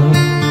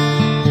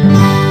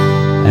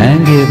and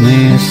give me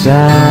a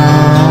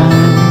sigh.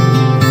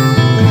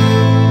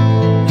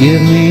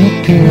 Give me a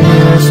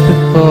kiss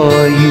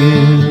before you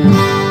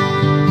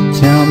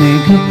tell me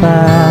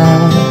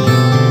goodbye.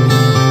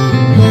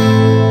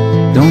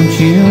 Don't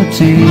you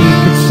take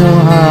it so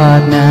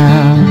hard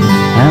now,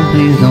 and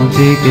please don't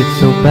take it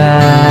so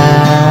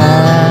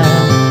bad.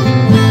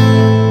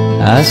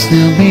 I'll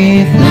still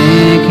be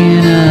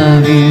thinking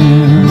of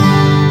you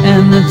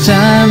and the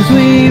times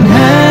we've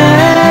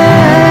had,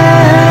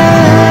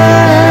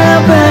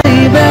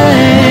 baby.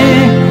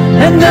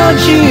 And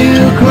don't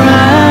you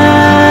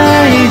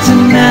cry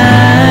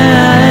tonight.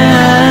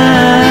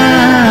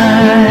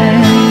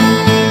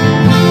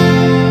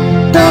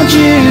 Don't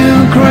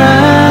you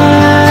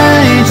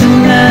cry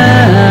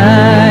tonight.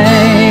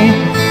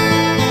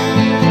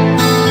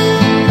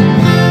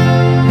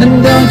 And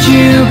don't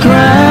you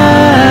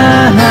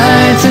cry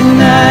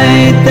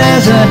tonight,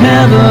 there's a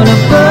heaven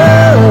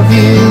above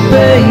you,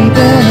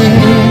 baby.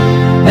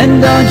 And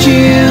don't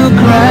you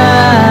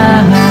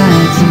cry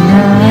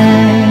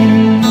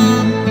tonight.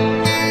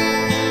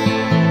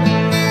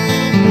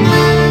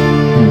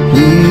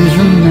 Please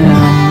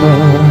remember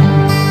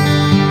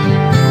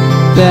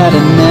that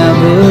I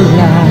never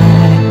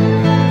lied.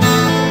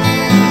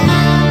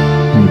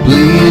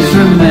 Please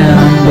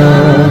remember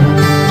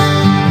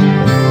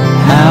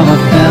how I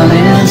felt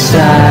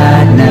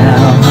inside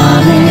now,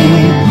 honey.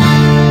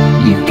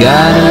 You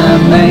gotta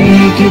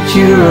make it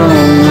your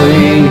own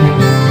way,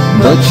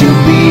 but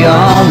you'll be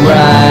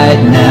alright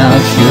now,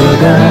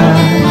 sugar.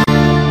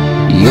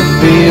 You'll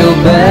feel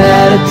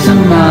better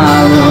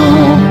tomorrow,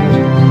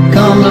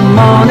 come the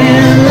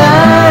morning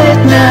light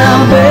now,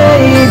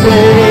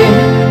 baby.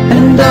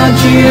 And don't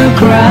you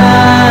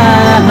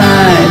cry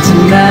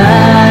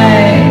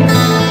tonight.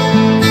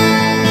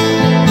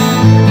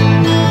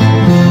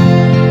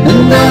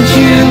 And don't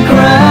you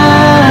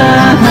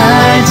cry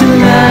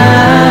tonight.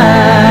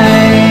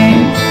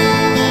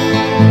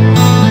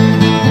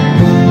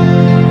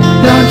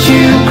 Don't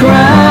you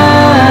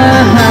cry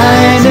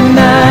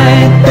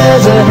tonight,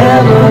 there's a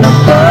heaven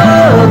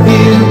above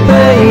you,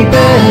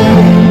 baby.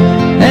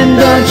 And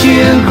don't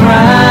you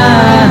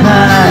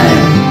cry,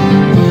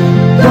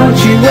 don't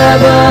you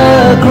ever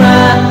cry.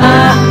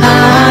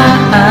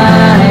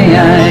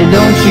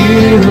 Don't you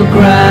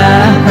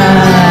cry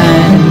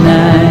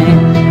tonight,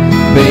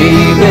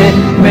 baby,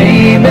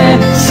 maybe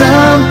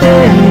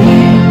someday.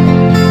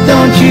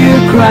 Don't you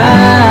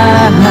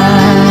cry,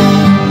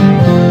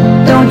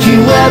 don't you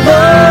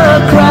ever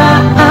cry.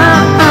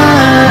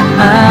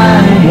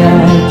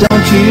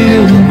 Don't you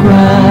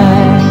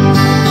cry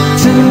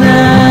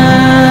tonight.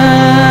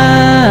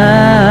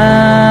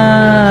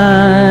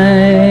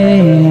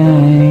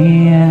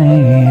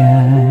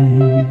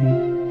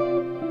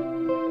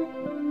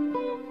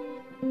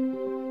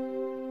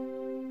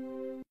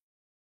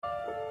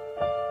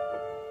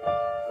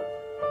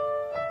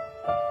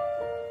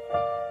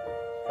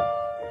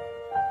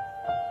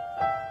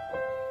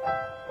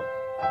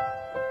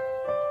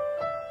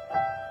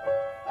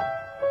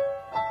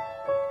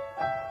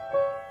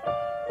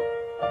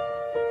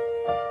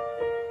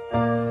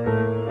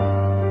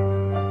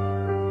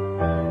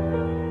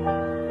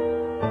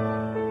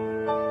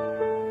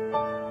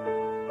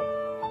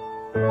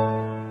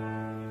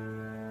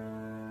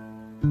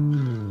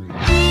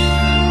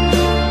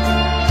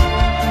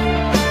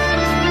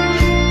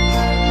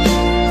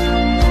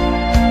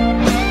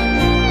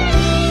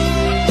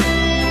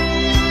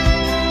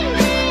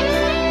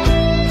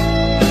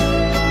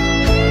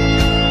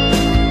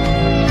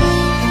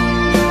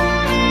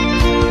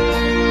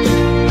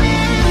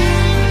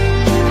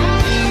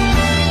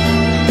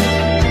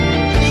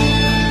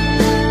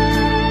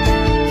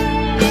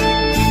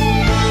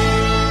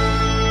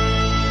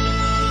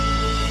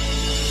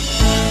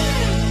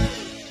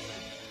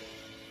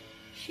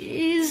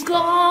 She's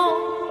gone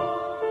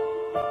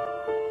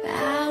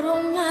out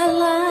of my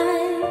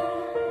life.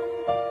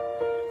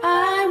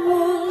 I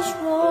was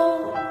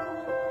wrong,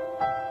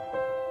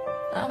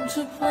 I'm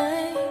to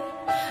blame.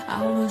 I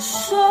was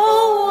so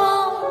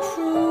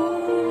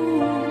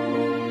untrue.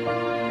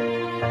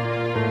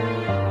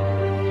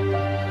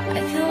 I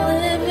can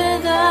live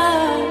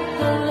without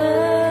her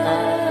love.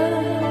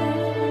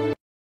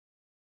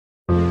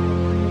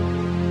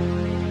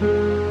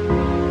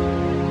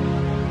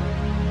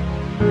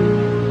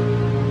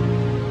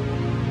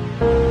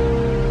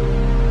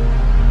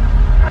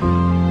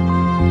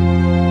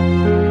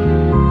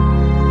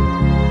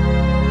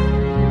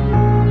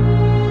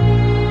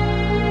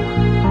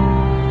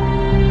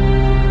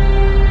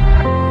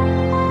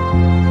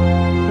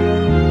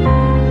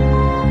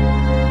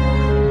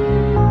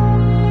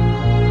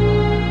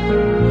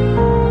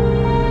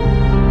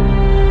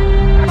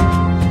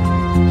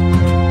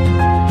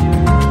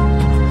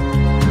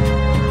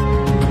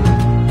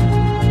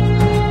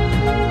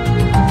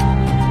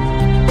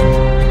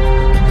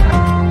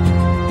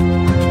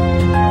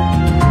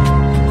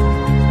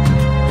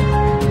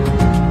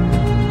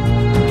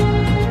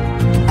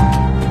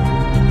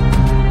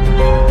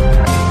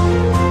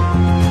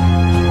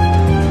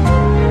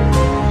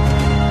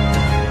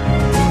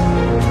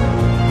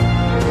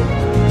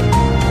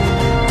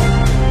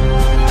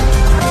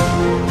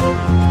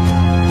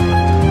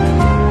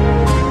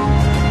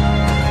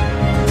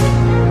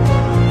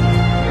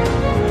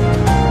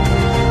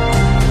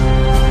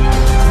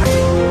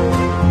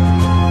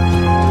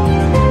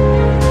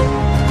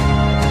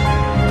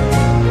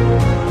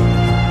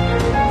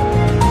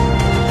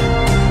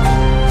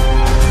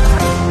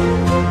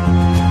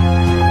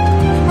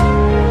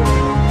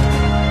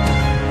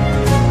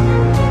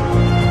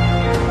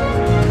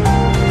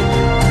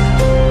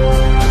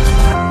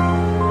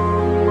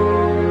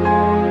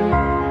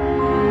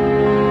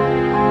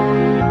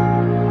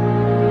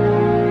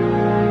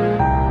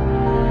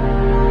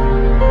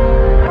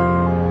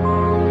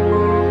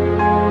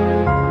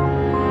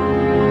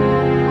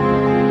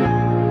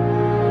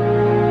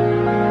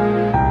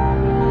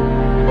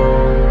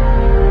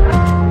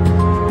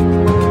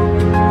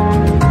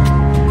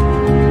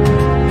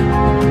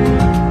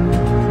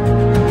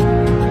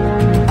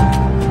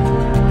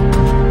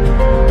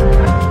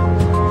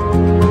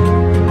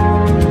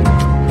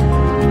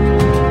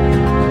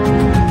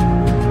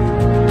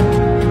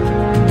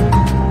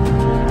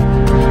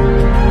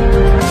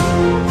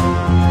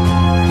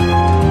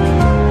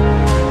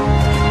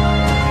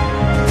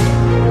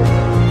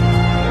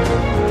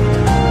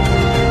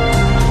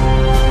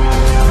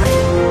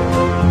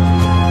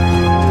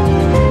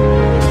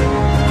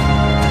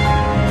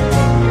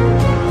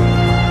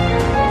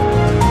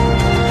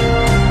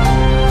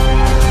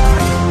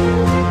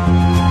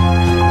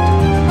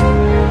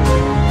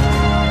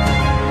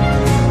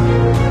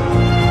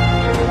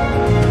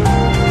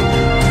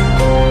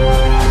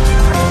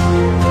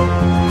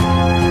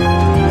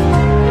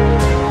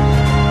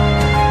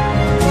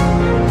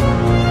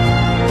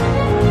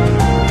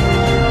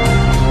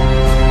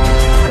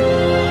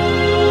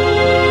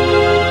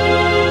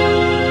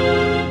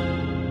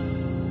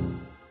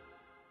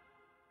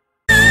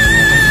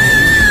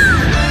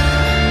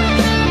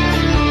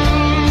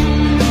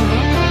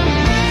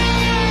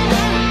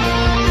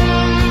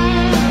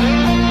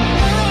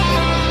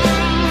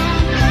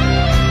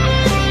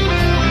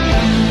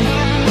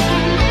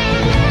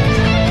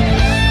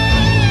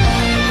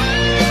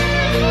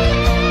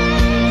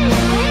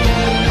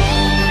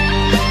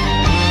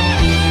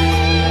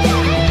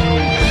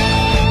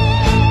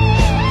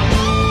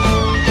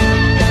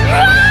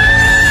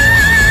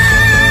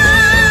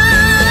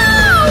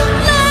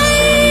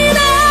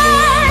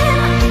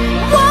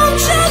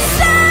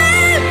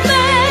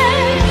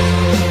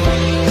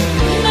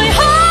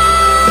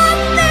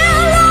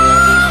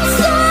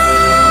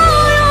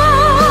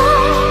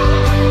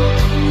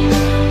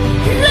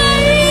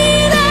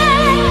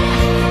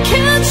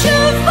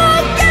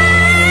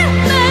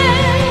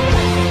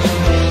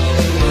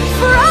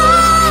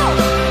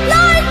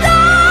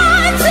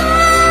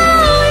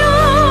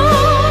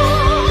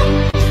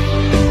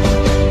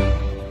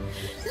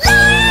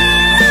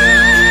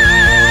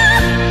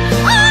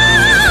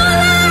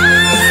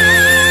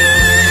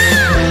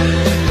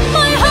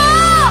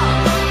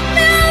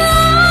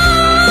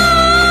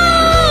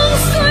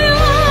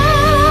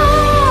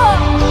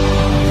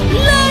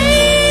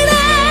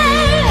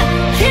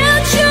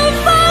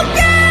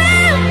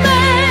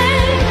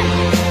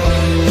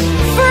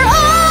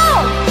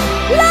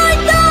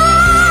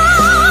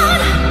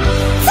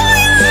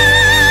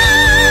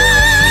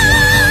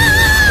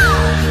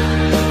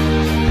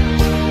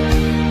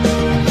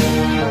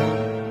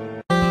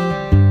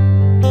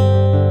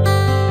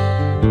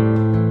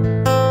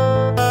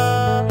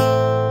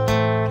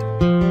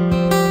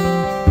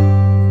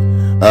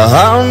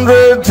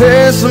 100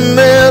 days have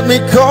made me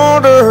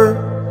colder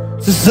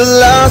since the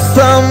last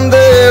time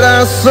that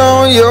I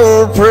saw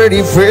your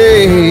pretty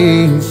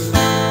face.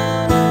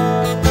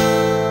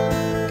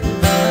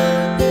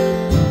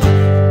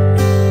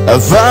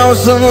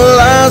 1,000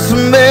 lies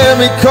have made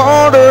me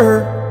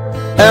colder,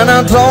 and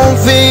I don't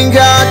think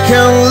I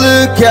can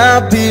look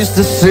at this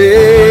the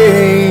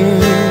same.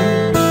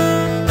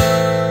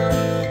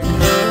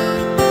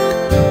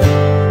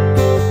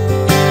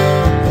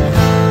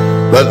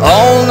 But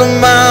all the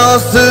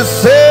miles that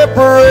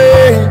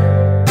separate,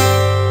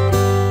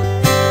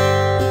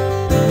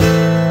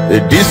 they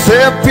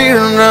disappear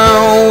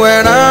now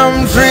when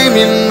I'm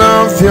dreaming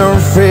of your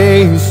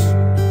face.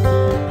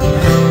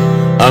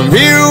 I'm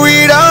here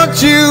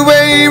without you,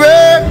 baby,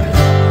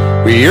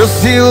 but you're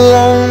still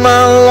on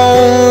my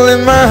lonely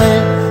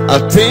mind. I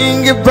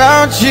think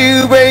about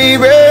you,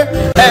 baby,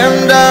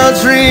 and I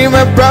dream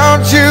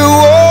about you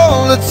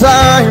all the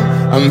time.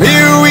 I'm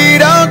here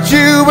without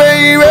you,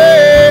 baby,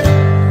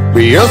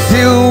 but you're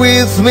still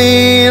with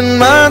me in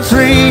my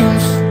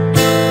dreams.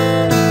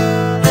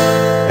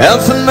 And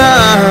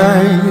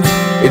tonight,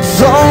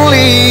 it's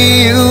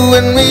only you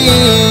and me.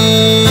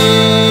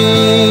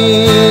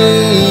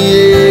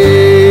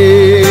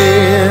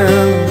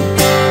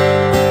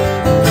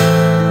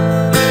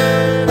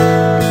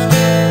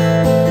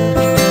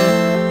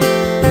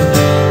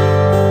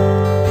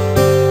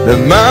 The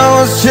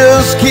miles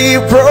just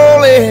keep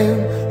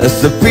rolling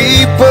as the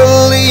people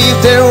leave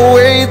their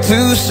way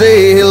to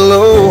say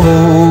hello.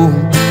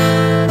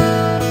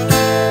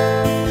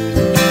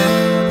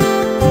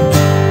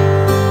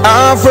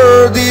 I've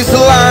heard this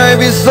life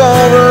is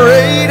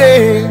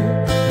overrated,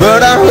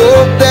 but I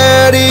hope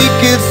that it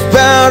gets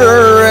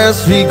better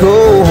as we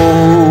go.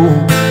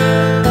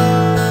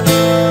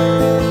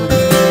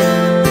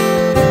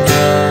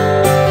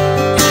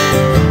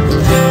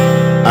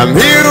 I'm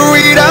here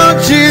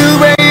without you,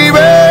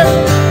 baby,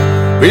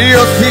 but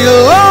you're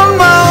still on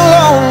my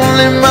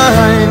lonely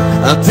mind.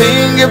 I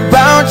think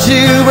about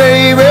you,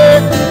 baby,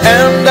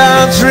 and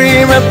I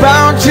dream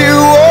about you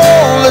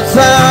all the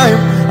time.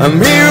 I'm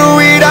here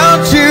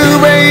without you,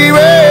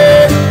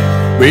 baby,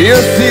 but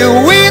you're still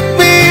with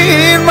me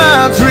in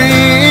my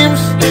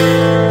dreams.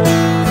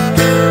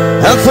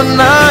 And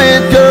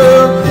tonight,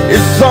 girl,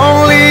 it's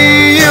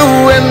only you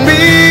and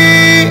me.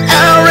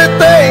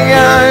 Everything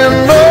I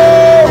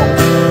know,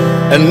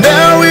 and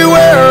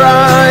everywhere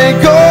I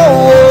go,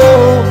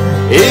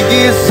 it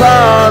gets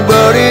hard,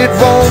 but it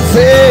won't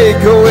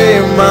take away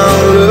my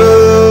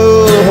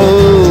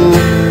love.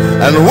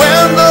 And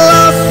when the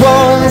last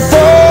one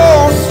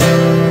falls,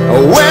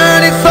 when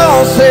it's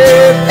all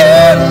said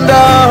and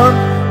done,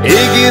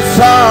 it gets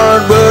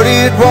hard, but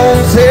it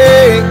won't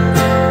take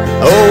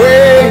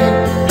away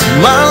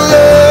my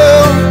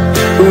love.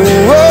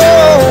 Ooh, oh,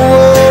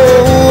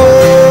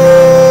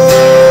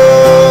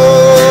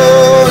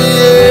 oh,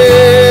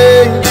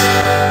 yeah.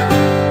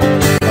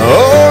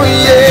 Oh,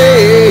 yeah.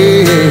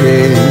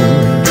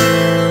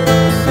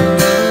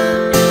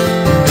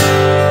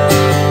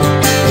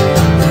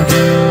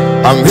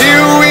 I'm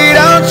here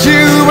without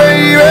you,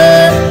 baby,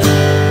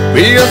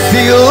 but you're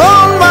still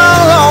on my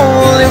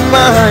lonely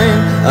mind.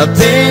 I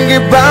think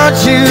about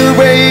you,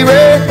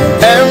 baby,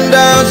 and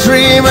I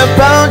dream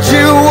about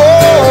you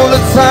all the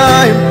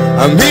time.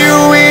 I'm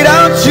here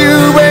without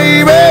you,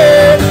 baby,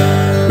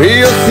 but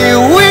you're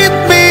still with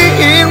me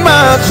in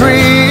my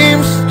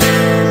dreams.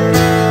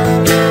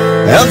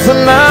 And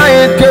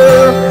tonight,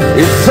 girl,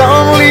 it's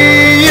only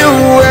you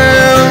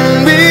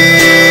and me.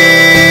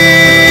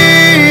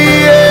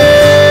 Yeah.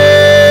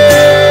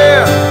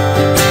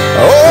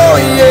 Oh,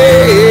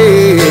 yeah.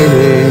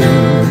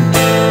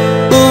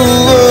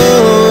 Ooh,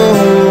 oh,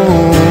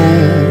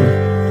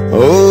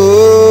 oh.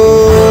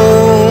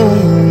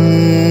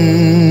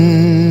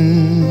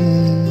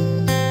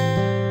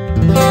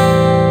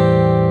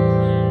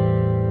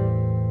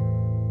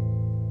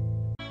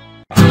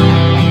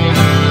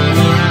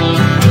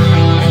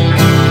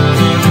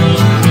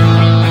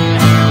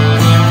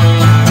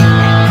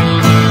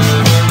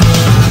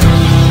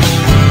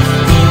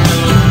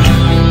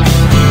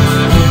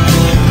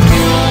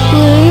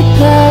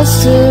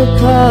 Passed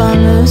upon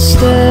the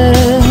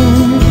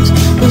stairs,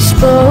 we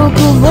spoke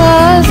of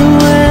was and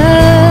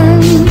when,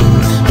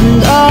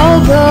 and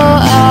although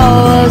I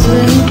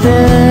wasn't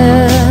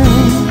there,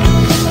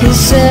 he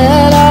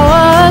said I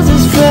was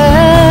his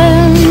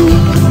friend,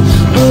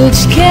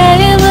 which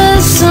came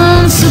as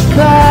some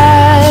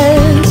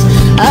surprise.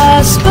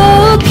 I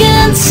spoke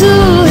into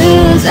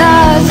his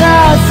eyes,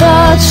 I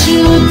thought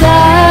you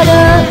died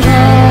alone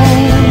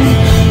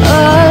a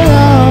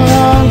long,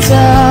 long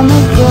time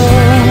ago.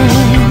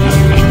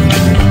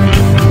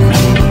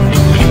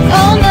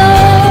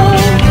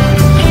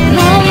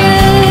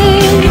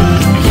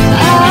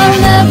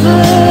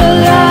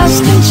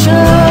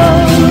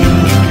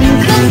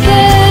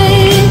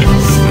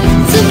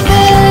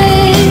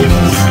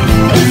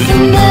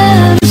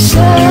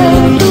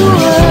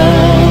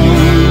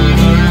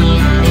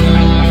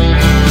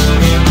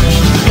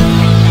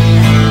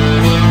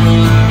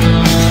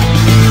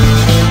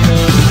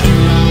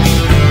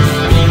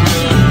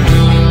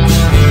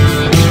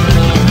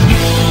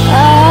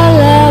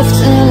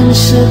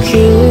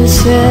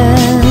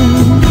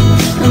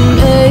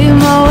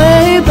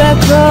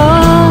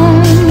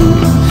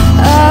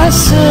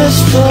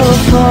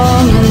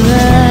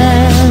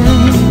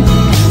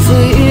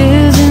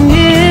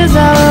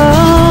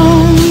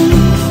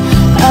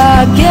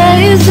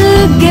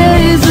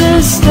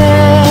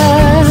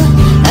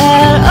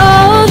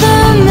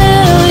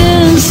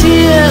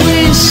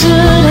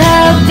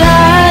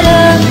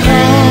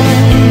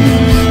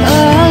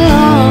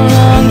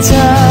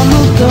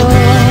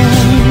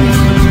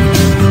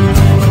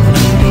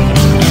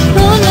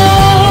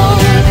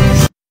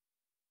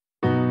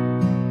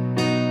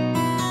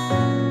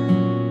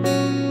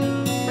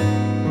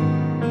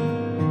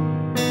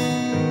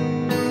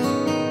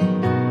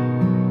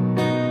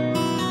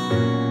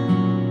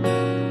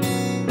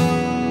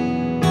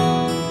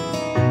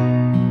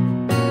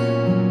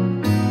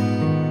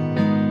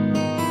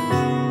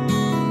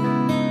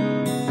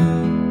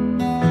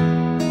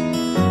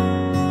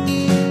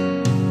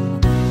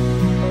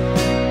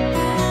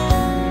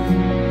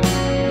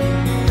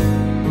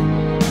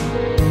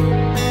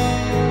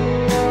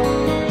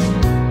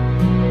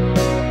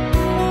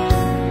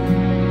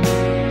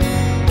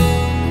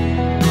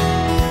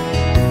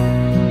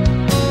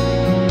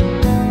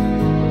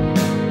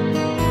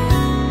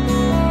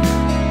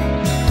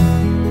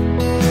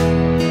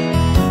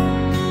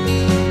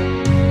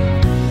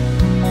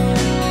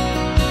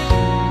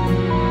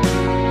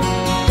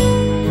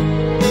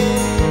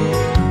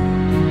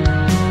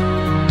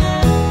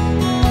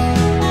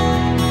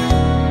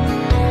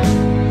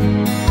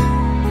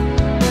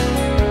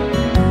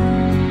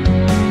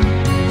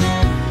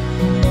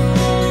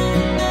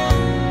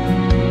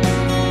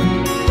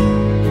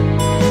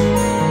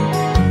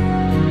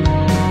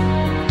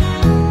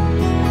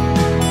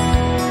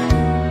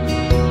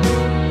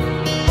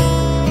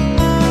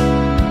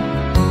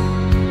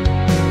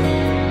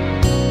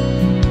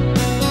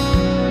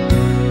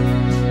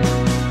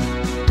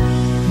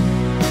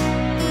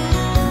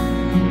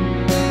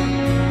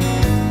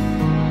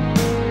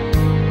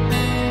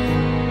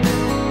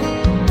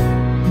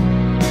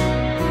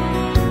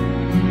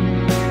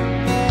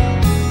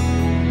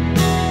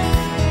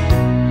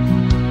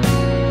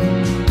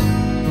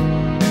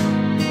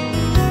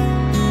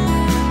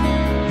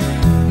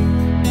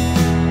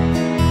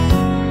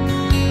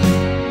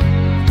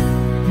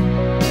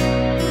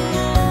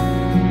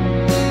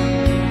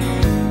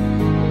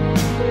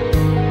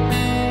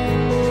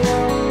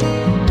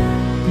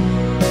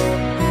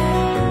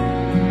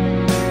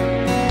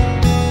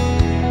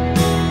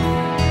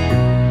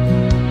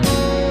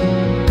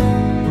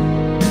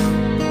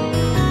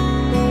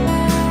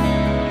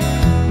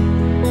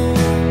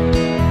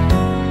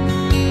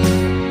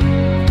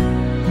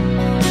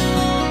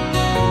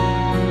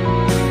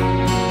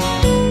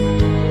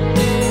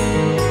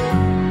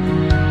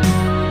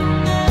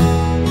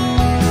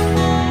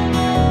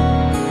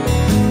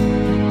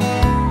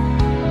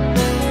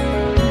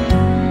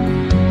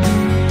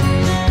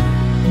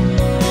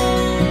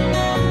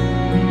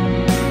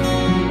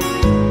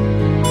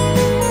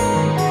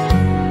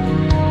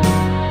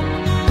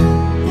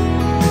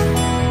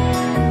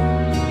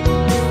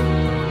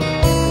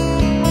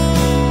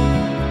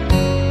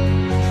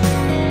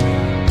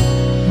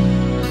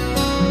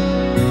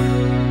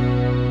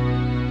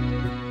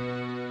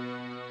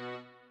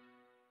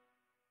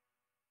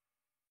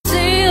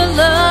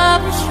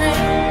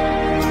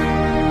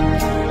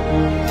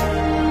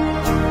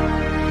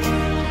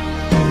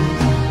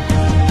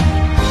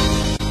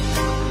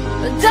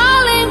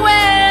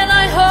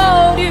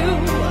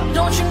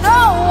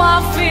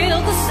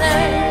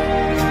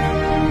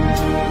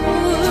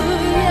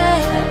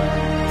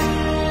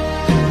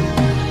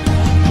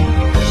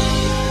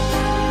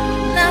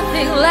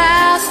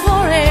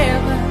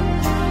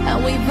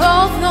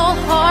 both know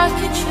heart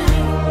can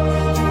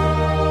change.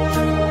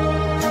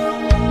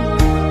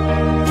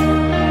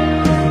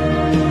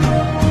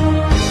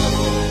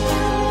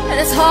 And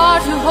it's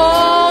hard to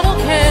hold a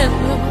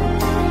candle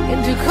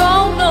into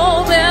cold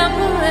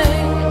November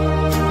rain.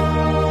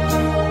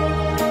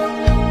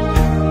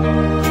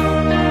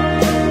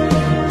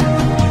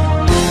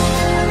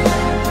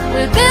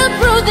 We've been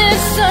through this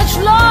such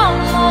long,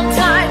 long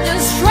time,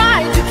 just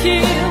trying to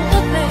kill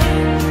the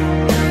pain.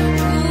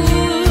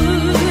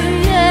 Ooh,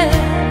 yeah.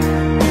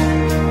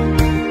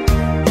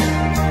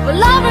 But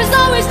lovers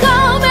always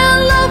come and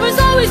lovers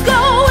always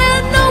go,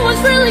 and no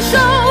one's really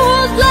sure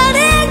who's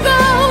letting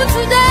go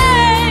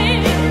today,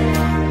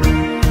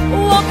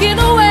 walking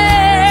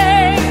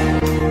away.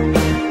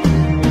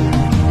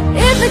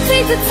 If it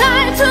takes the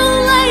time to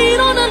lay it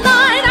on the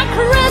line, I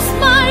caress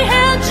my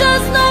hand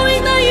just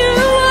knowing that you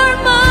are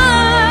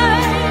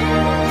mine.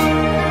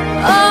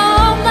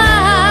 Oh,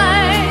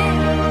 mine.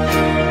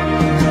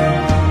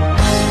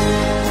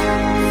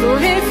 So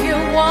if you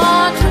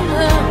want to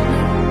love me,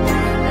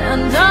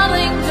 and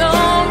darling,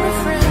 don't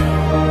refrain.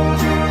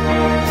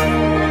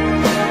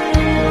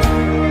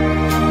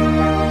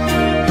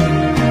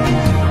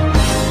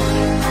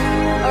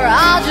 Or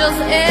I'll just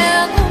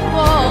end up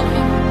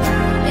walking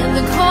in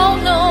the cold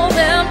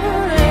November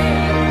rain.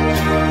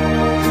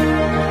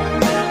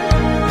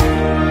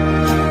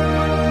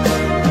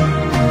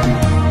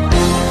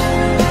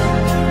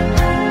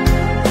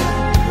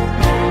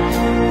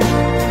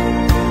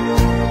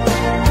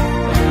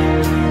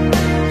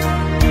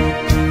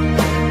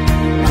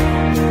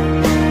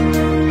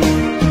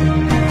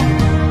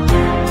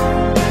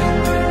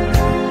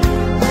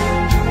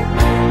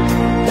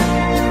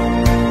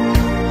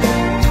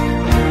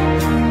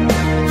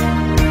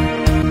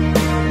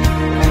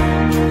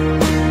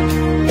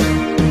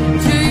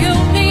 Do you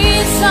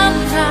need some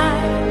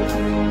time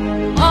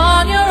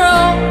on your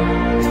own?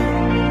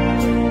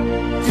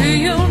 Do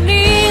you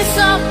need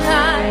some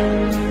time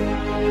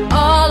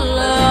all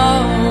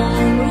alone?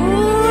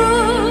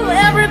 Ooh,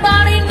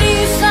 everybody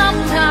needs some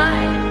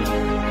time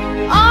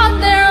on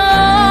their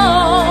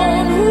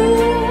own.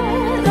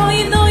 Ooh, don't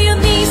you know you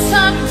need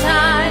some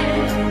time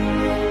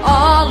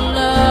all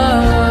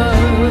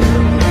alone?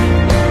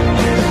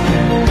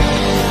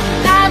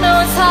 I know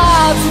it's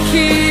hard to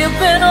keep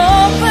an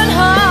open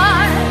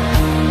heart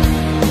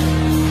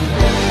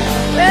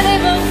when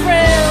even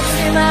friends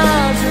seem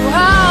out to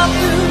harm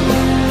you.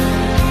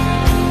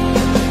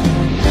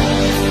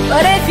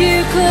 But if you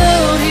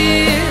could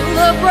heal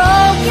a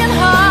broken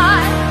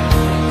heart,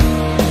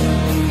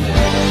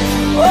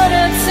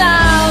 wouldn't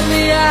time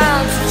be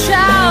out to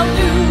charm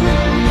you?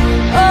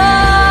 Oh,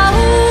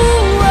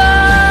 oh,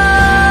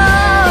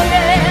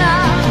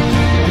 yeah.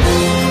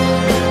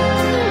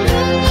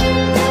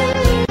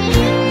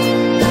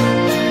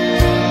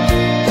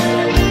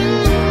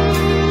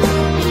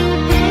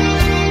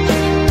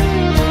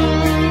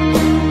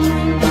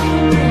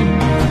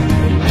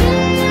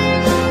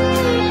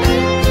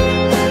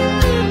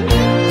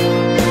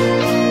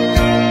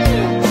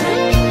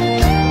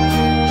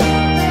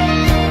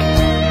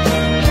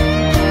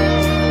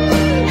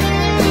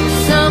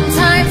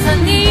 Sometimes I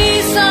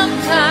need some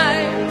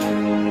time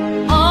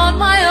on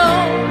my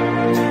own.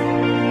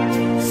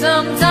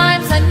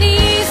 Sometimes I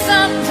need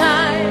some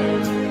time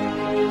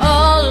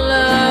all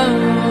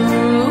alone.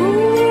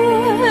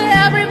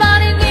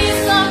 Everybody needs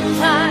some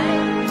time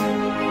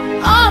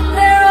on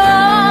their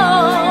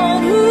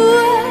own.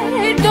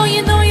 Ooh, don't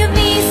you know you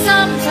need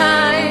some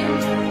time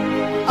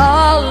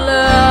all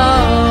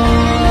alone?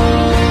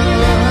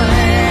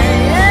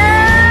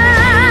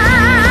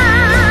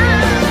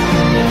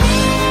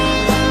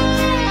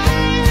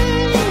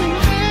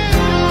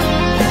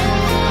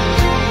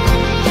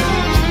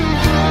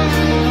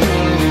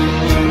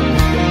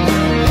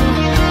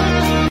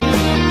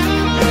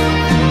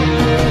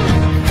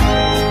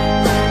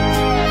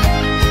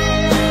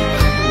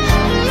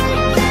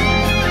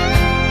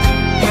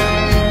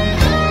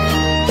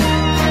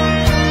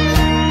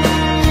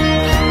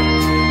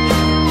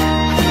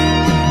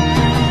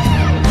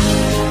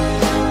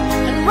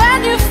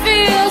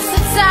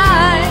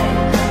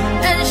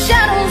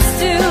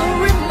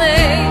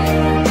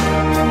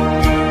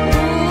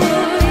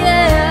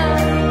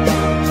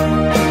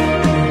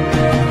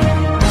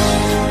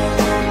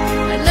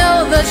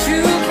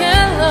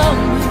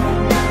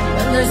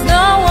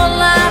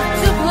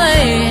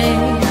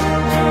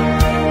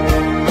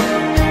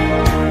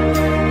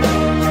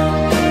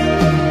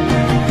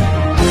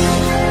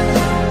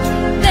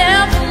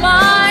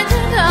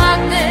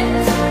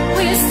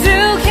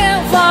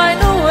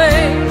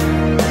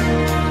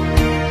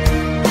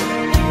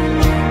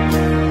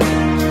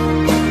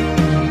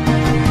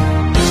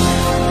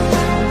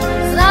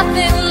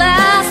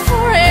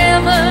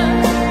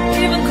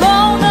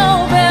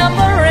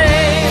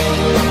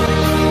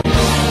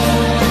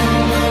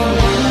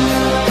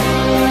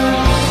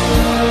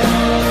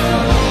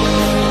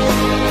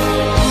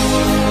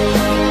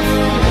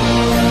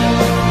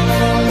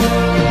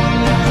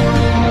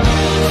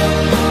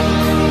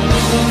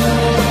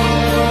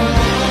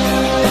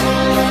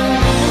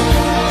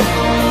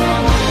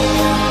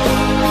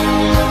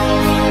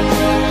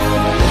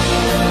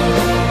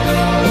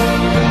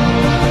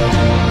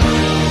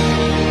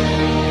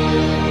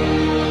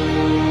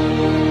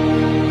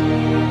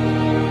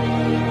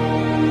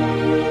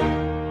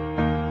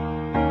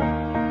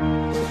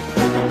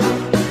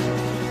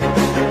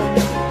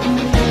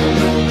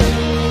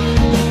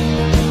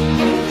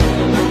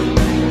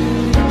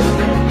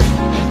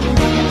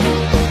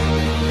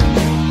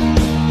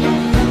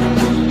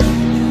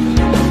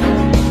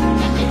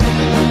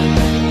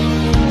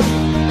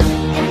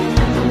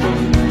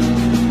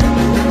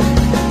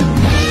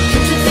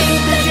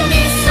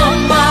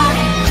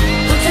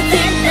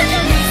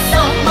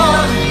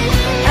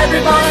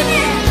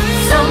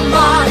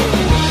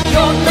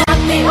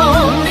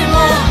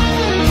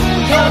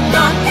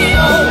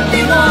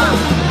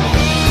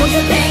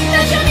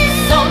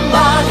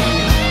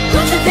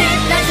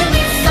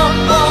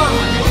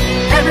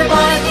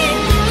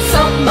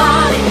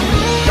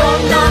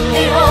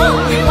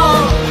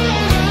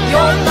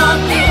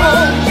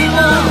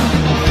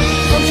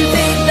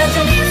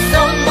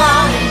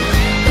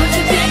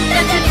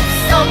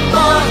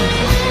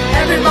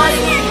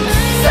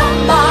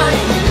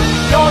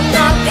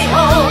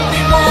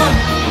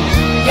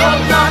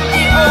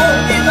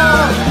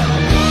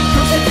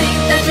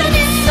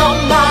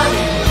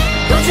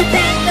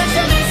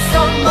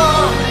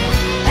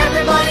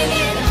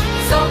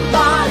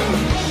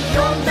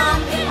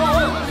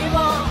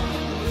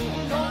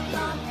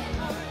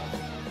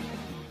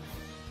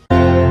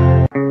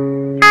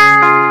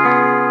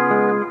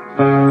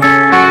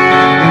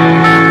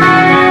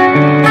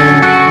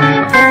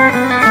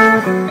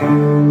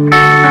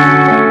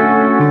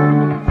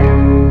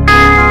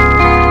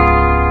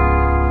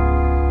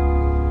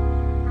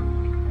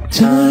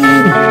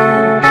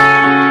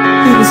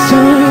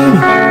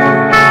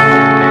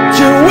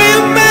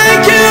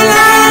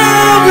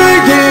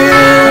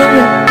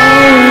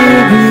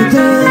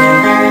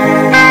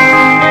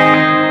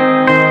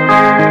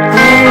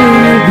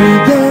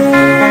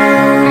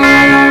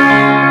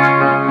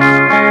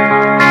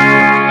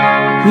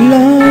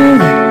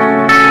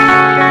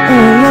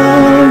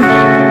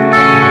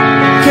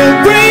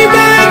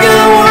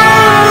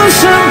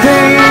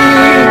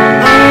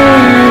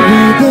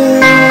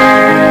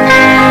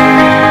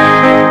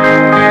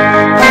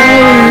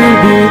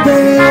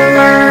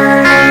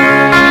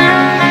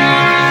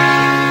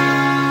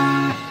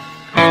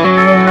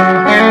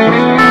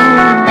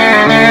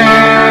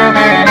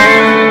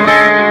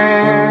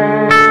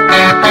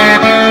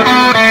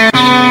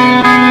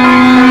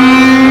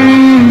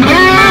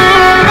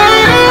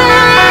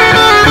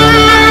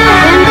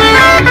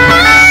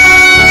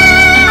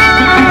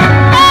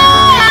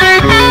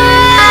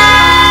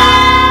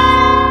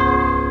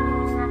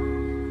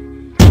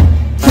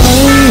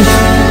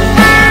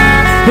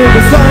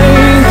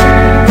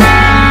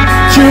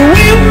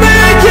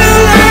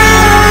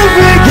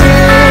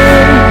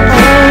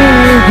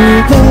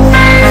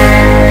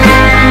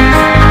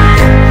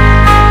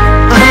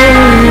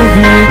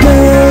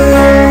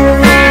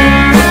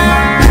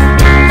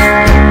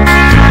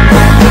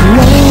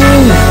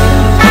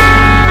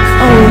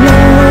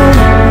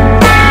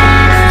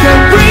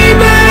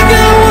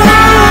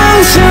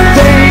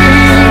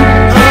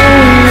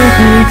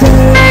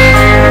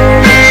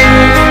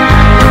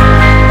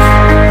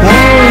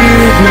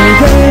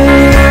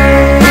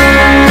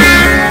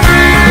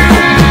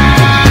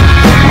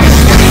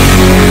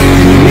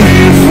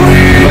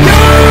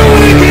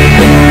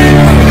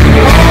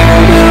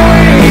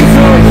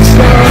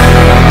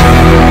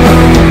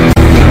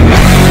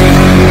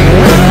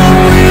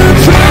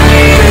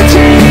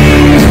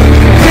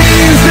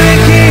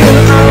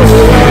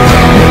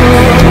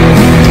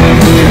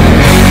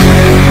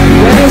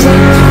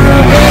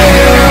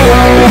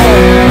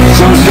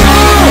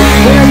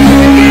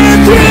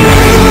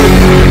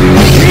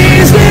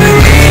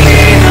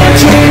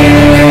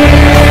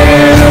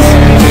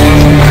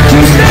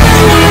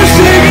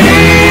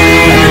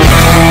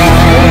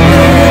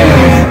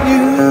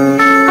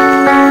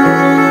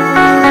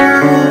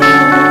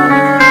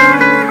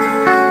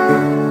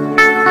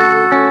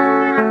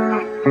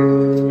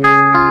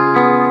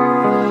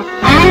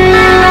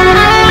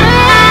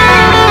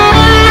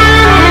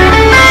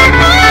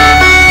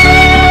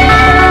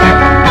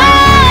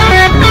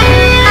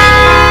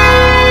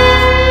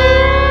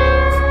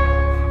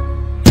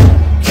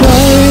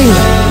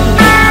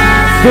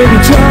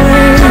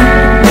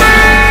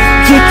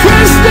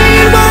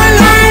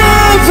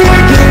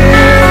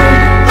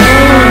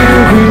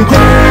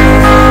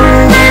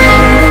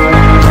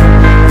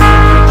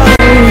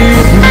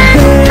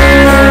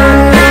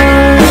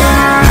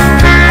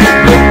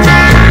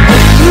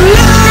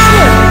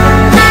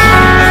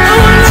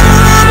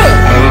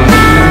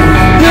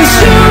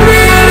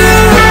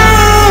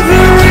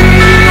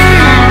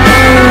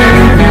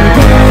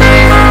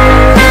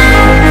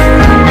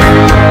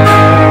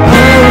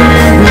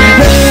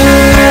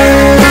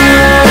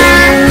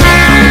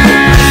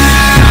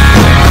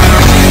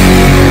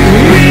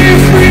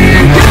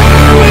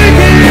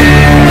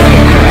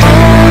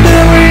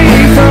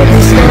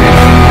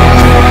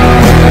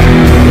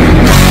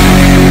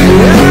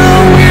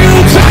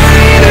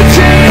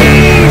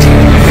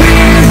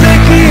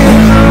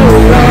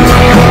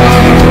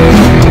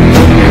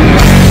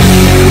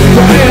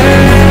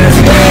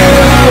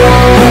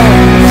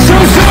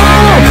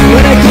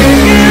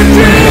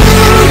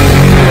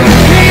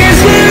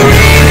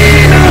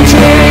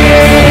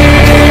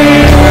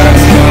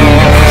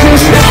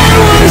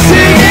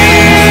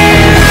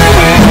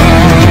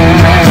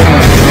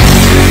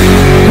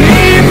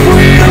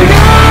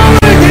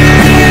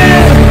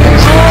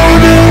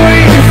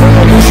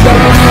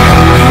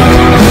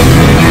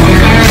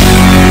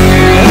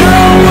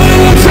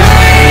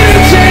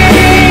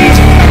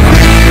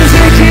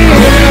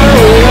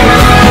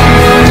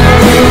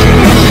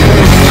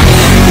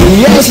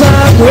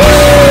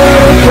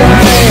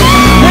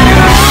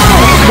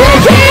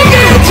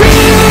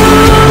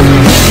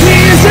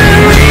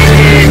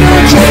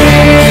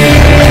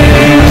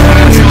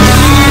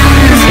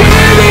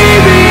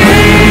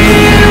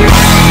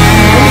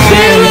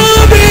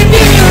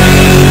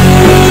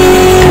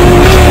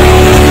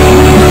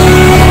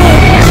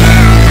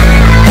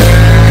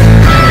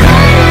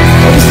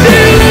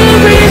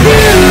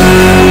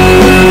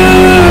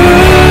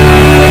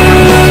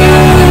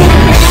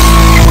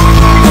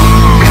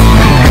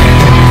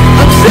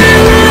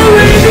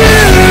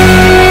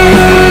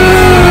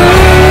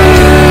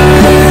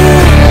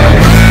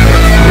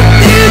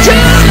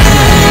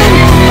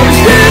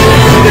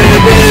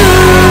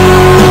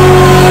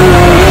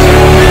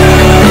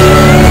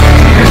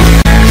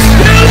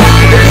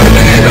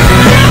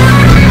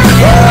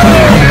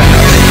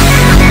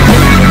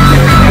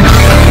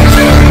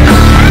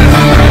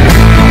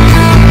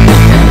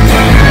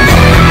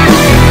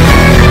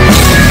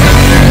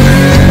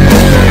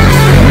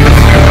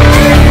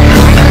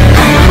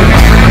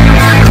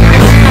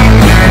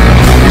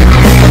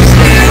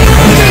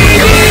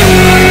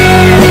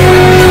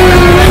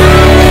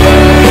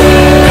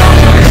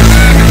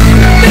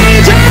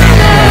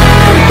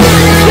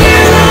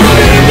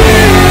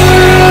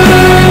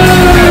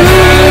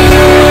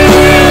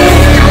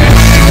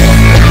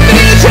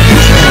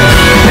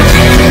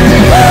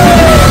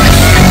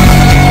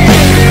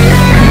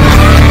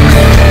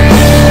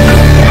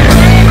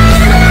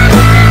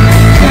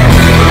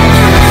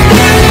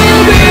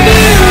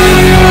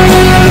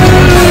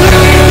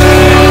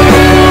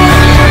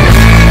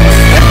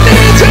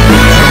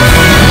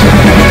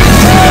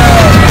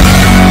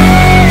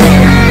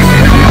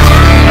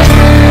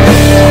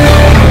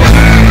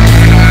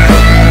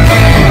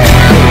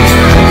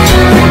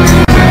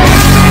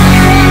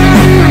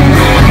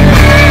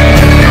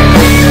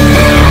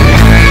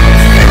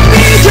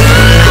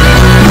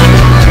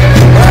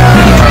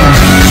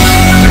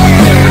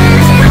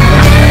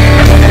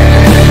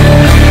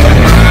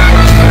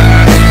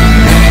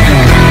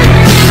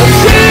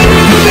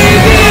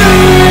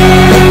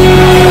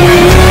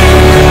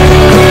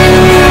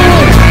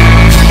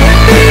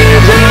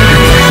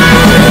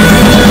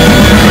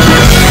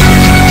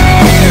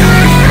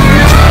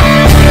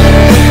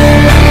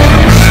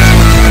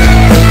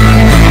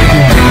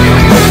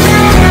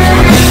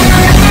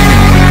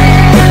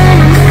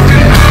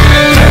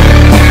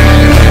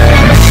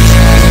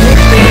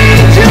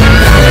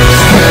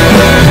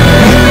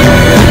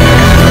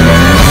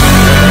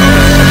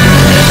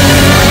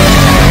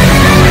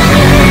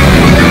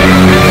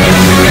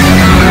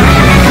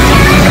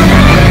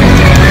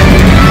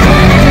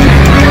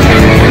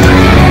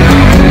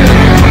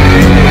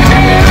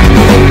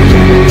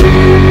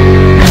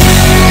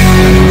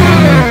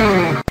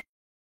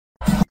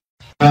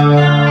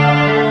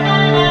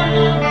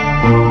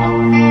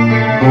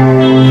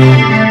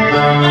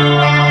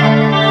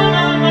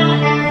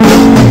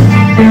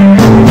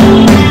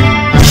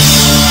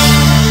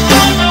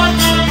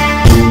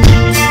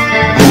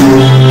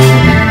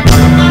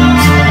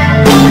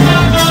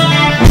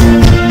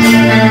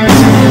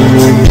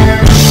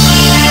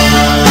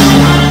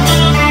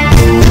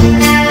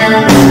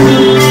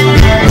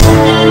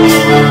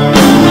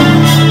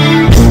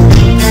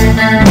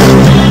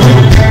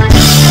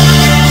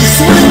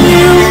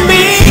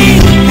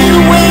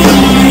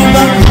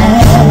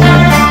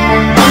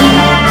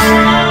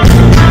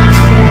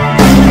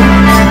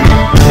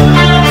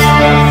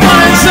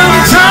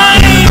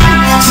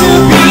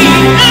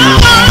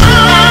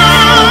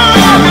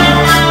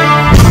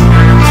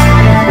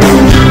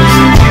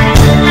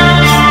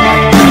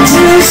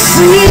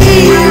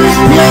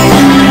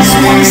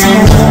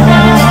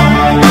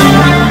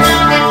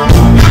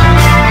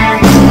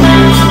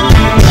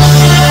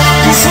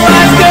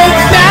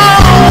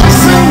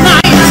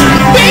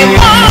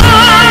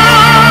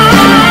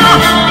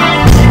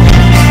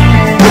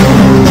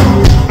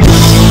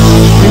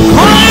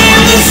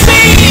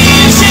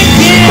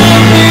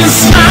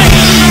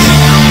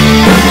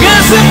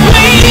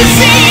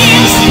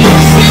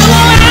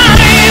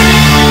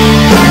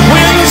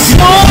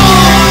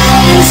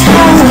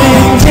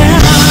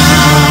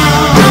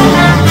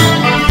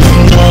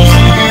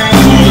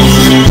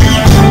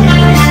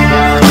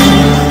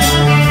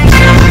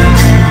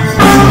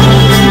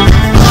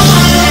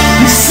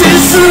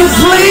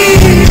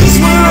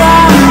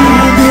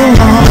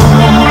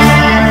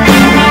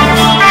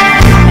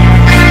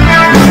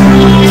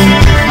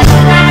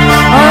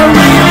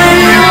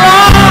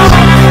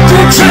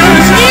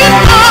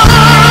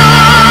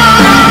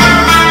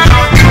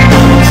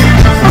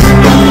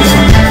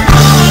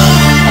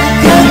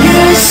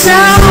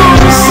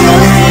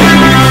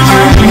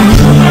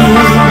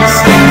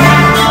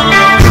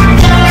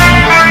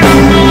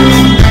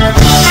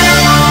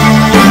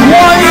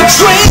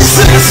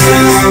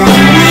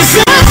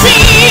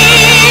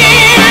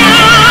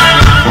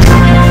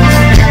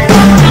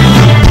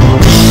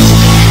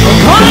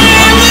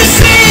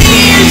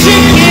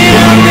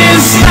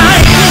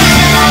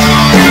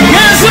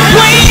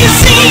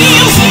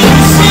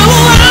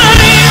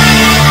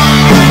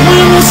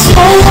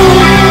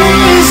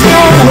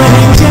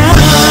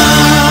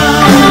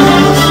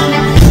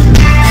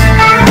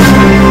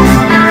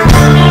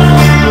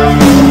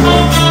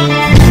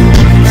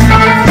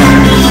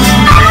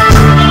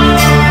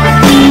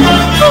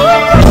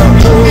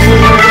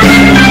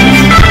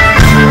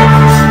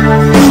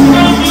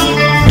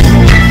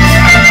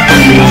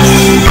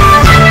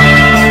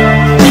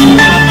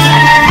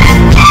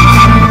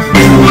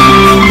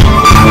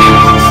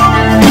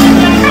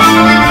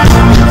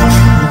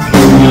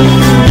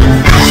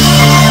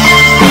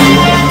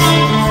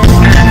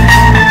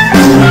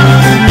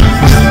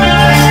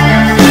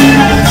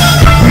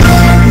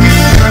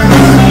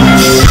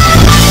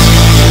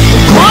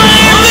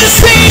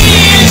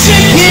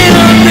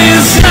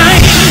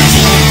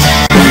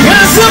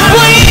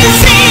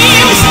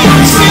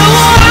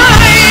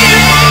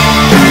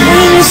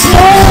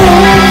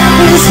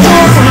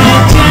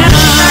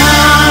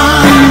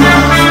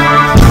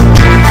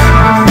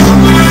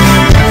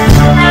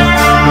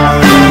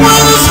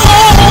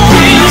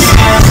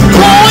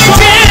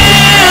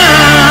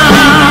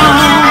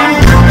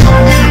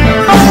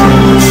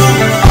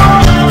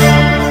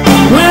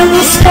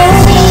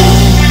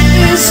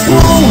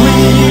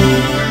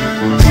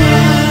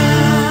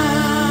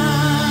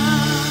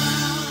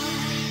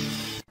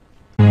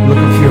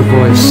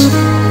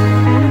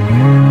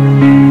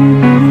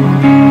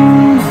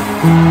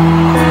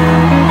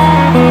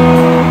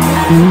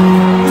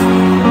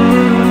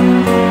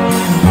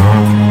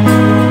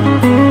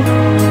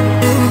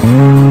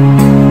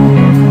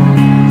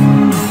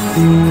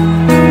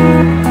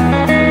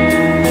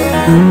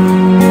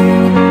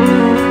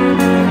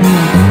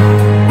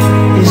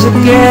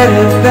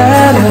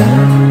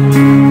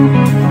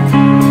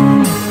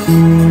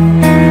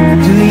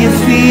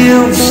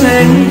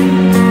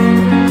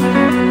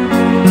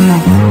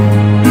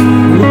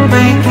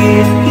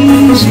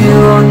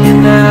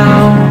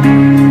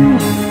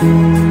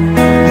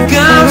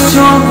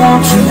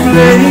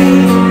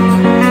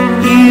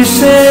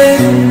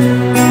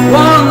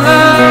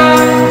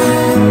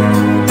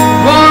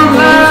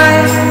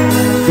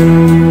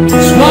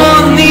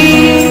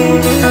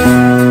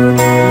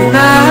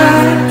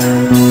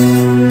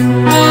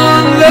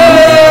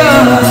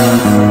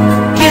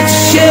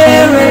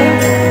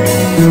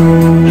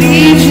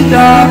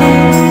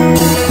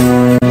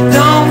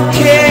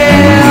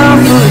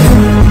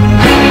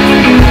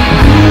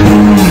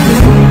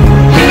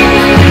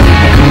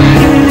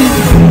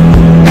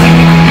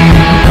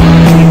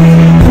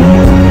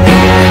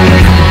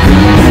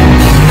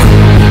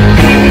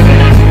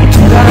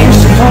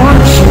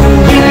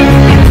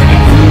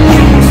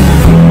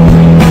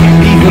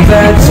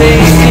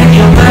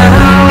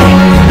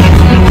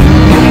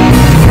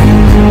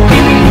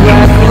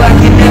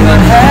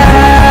 never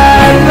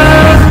had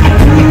love.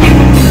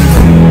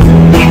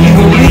 You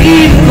will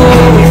leave go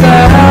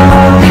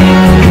without.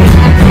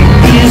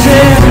 Is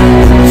it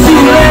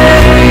too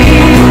late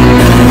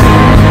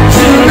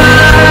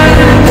tonight?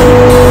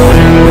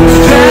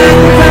 Drag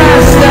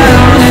past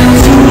down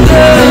into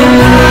the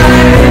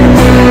night.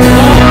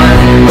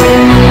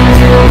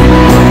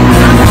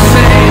 I'm the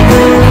same.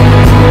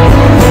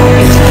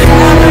 It's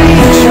carry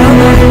each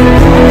other,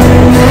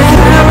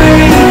 carry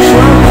each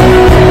other.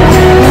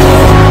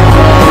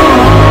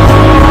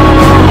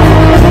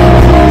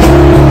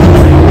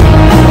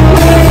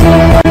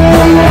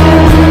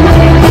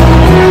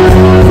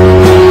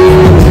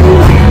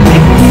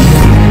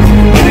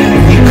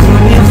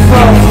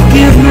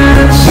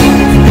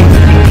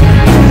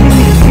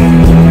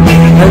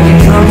 Have you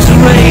come to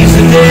raise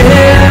the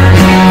dead?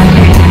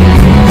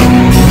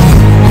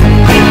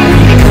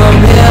 You come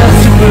here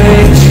to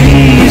bring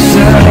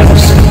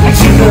Jesus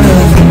to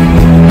earth.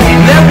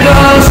 Left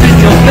us in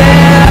your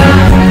bed.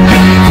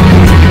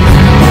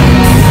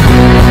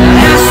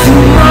 That's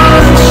too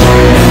much.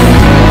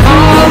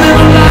 All in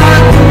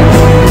life.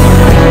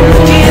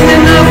 Can't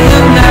enough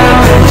of now.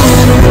 It's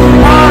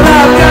all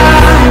I've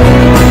got.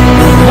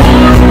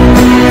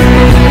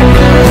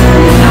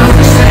 Not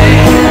the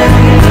same.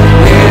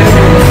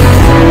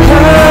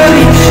 Hurt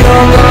each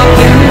other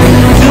and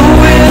do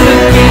it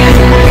again.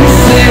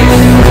 Say,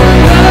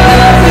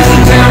 love is a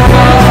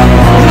temper,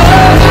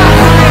 love I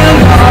am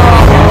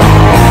all.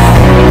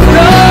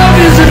 Love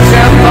is a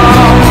temper,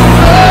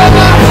 love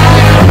I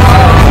am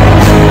all.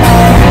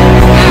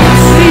 I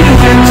see the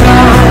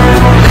winter,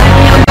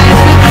 and you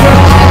make me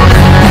crawl.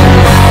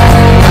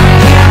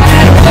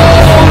 Can't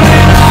hold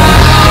it all.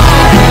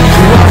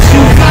 What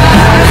you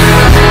got,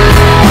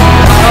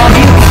 all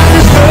you got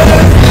is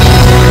hurt.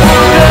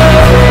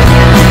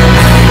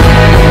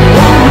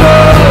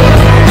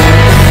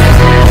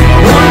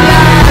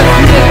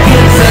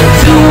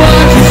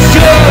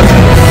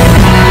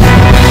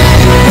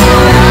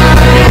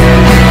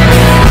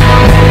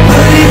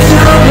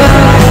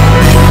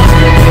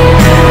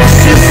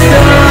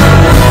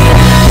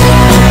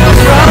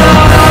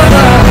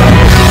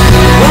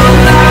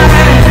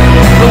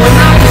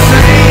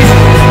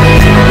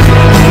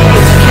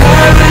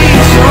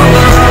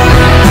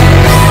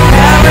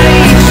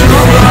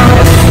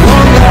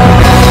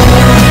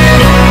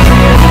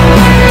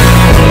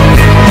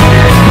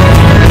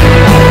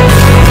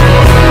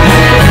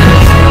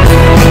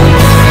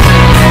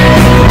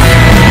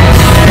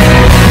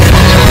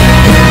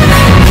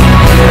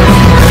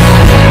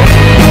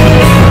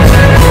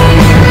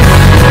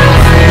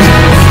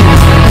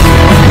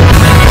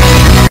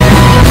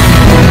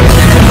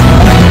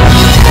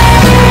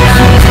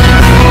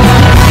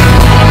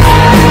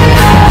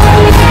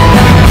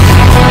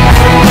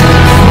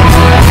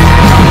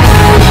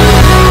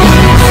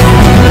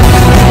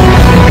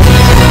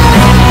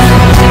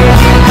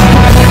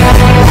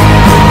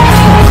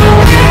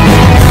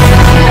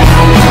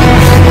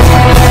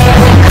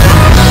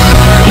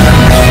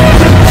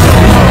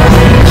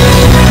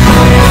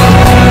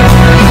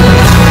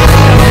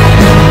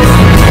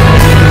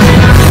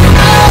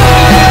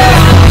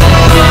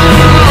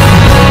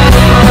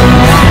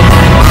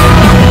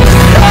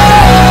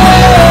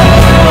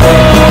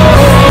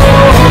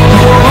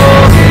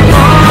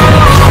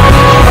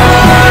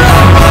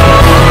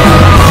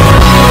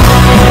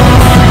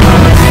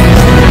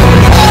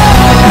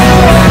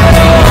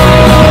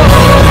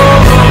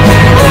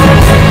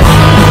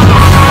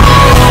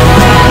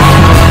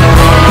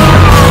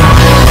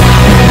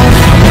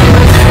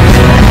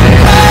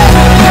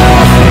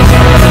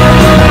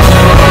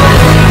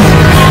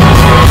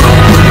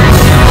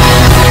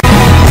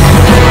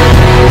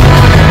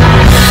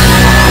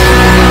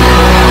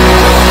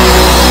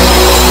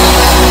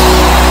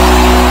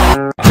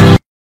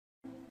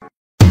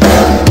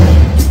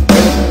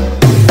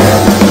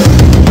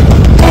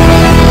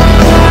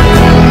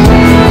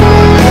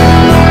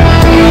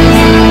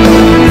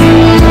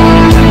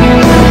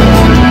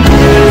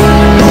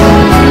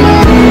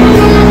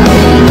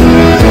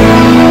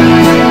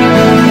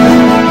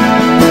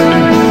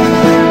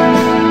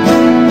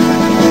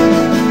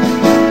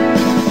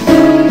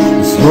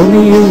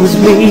 Only you was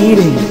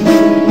bleeding,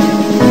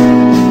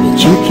 but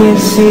you can't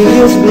see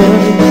his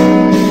blood.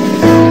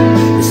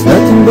 It's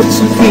nothing but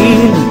some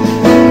feeling,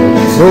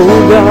 his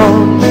old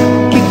dog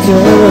kicked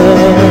up.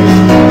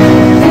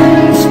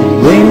 It's been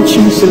raining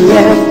since you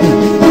left me,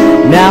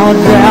 now I'm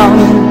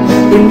drowning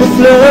in the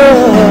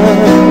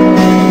flood.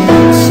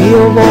 See,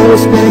 I've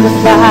always been a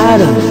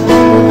fighter,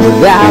 but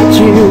without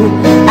you,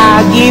 I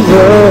give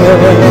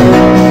up.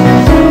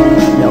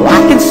 Now I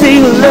can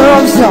sing a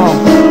love song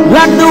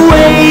like the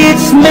way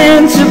it's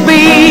meant to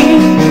be.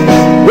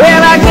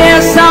 Well, I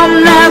guess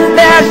I'm not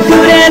that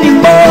good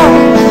anymore,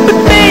 but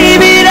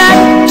maybe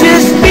that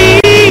just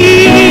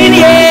means,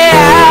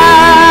 yeah,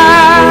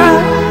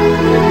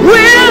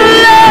 we'll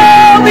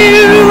love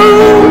you,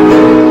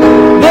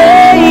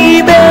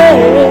 baby,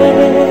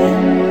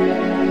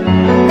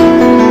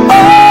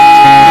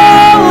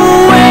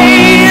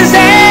 always,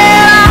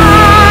 and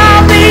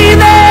I'll be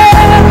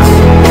there.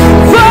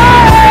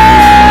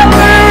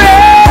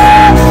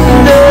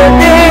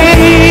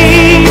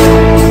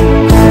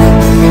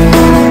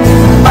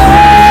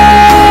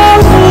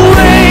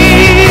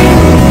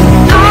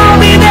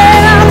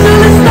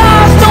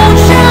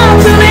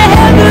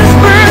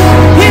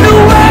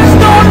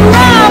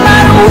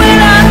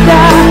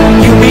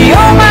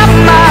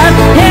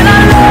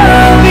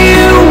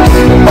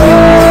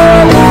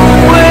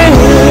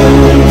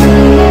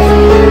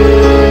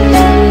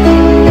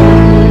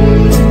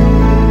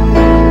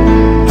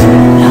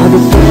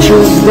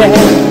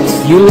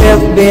 you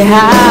left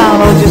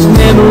behind are just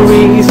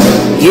memories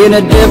in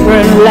a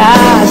different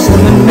life.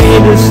 Something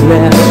made us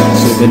laugh,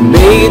 something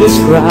made us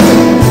cry.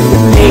 The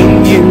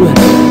pain you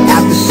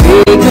have to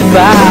say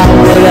goodbye.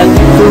 Well, I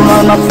can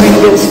run my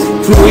fingers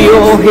through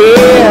your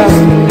hair,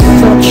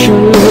 touch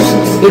your lips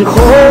and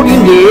hold you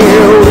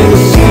near. When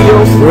you see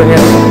your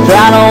friend,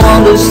 try to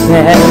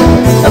understand.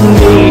 I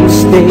made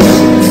mistakes,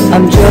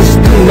 I'm just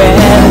a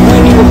man.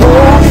 When you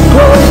hold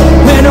close,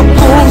 when it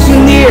pulls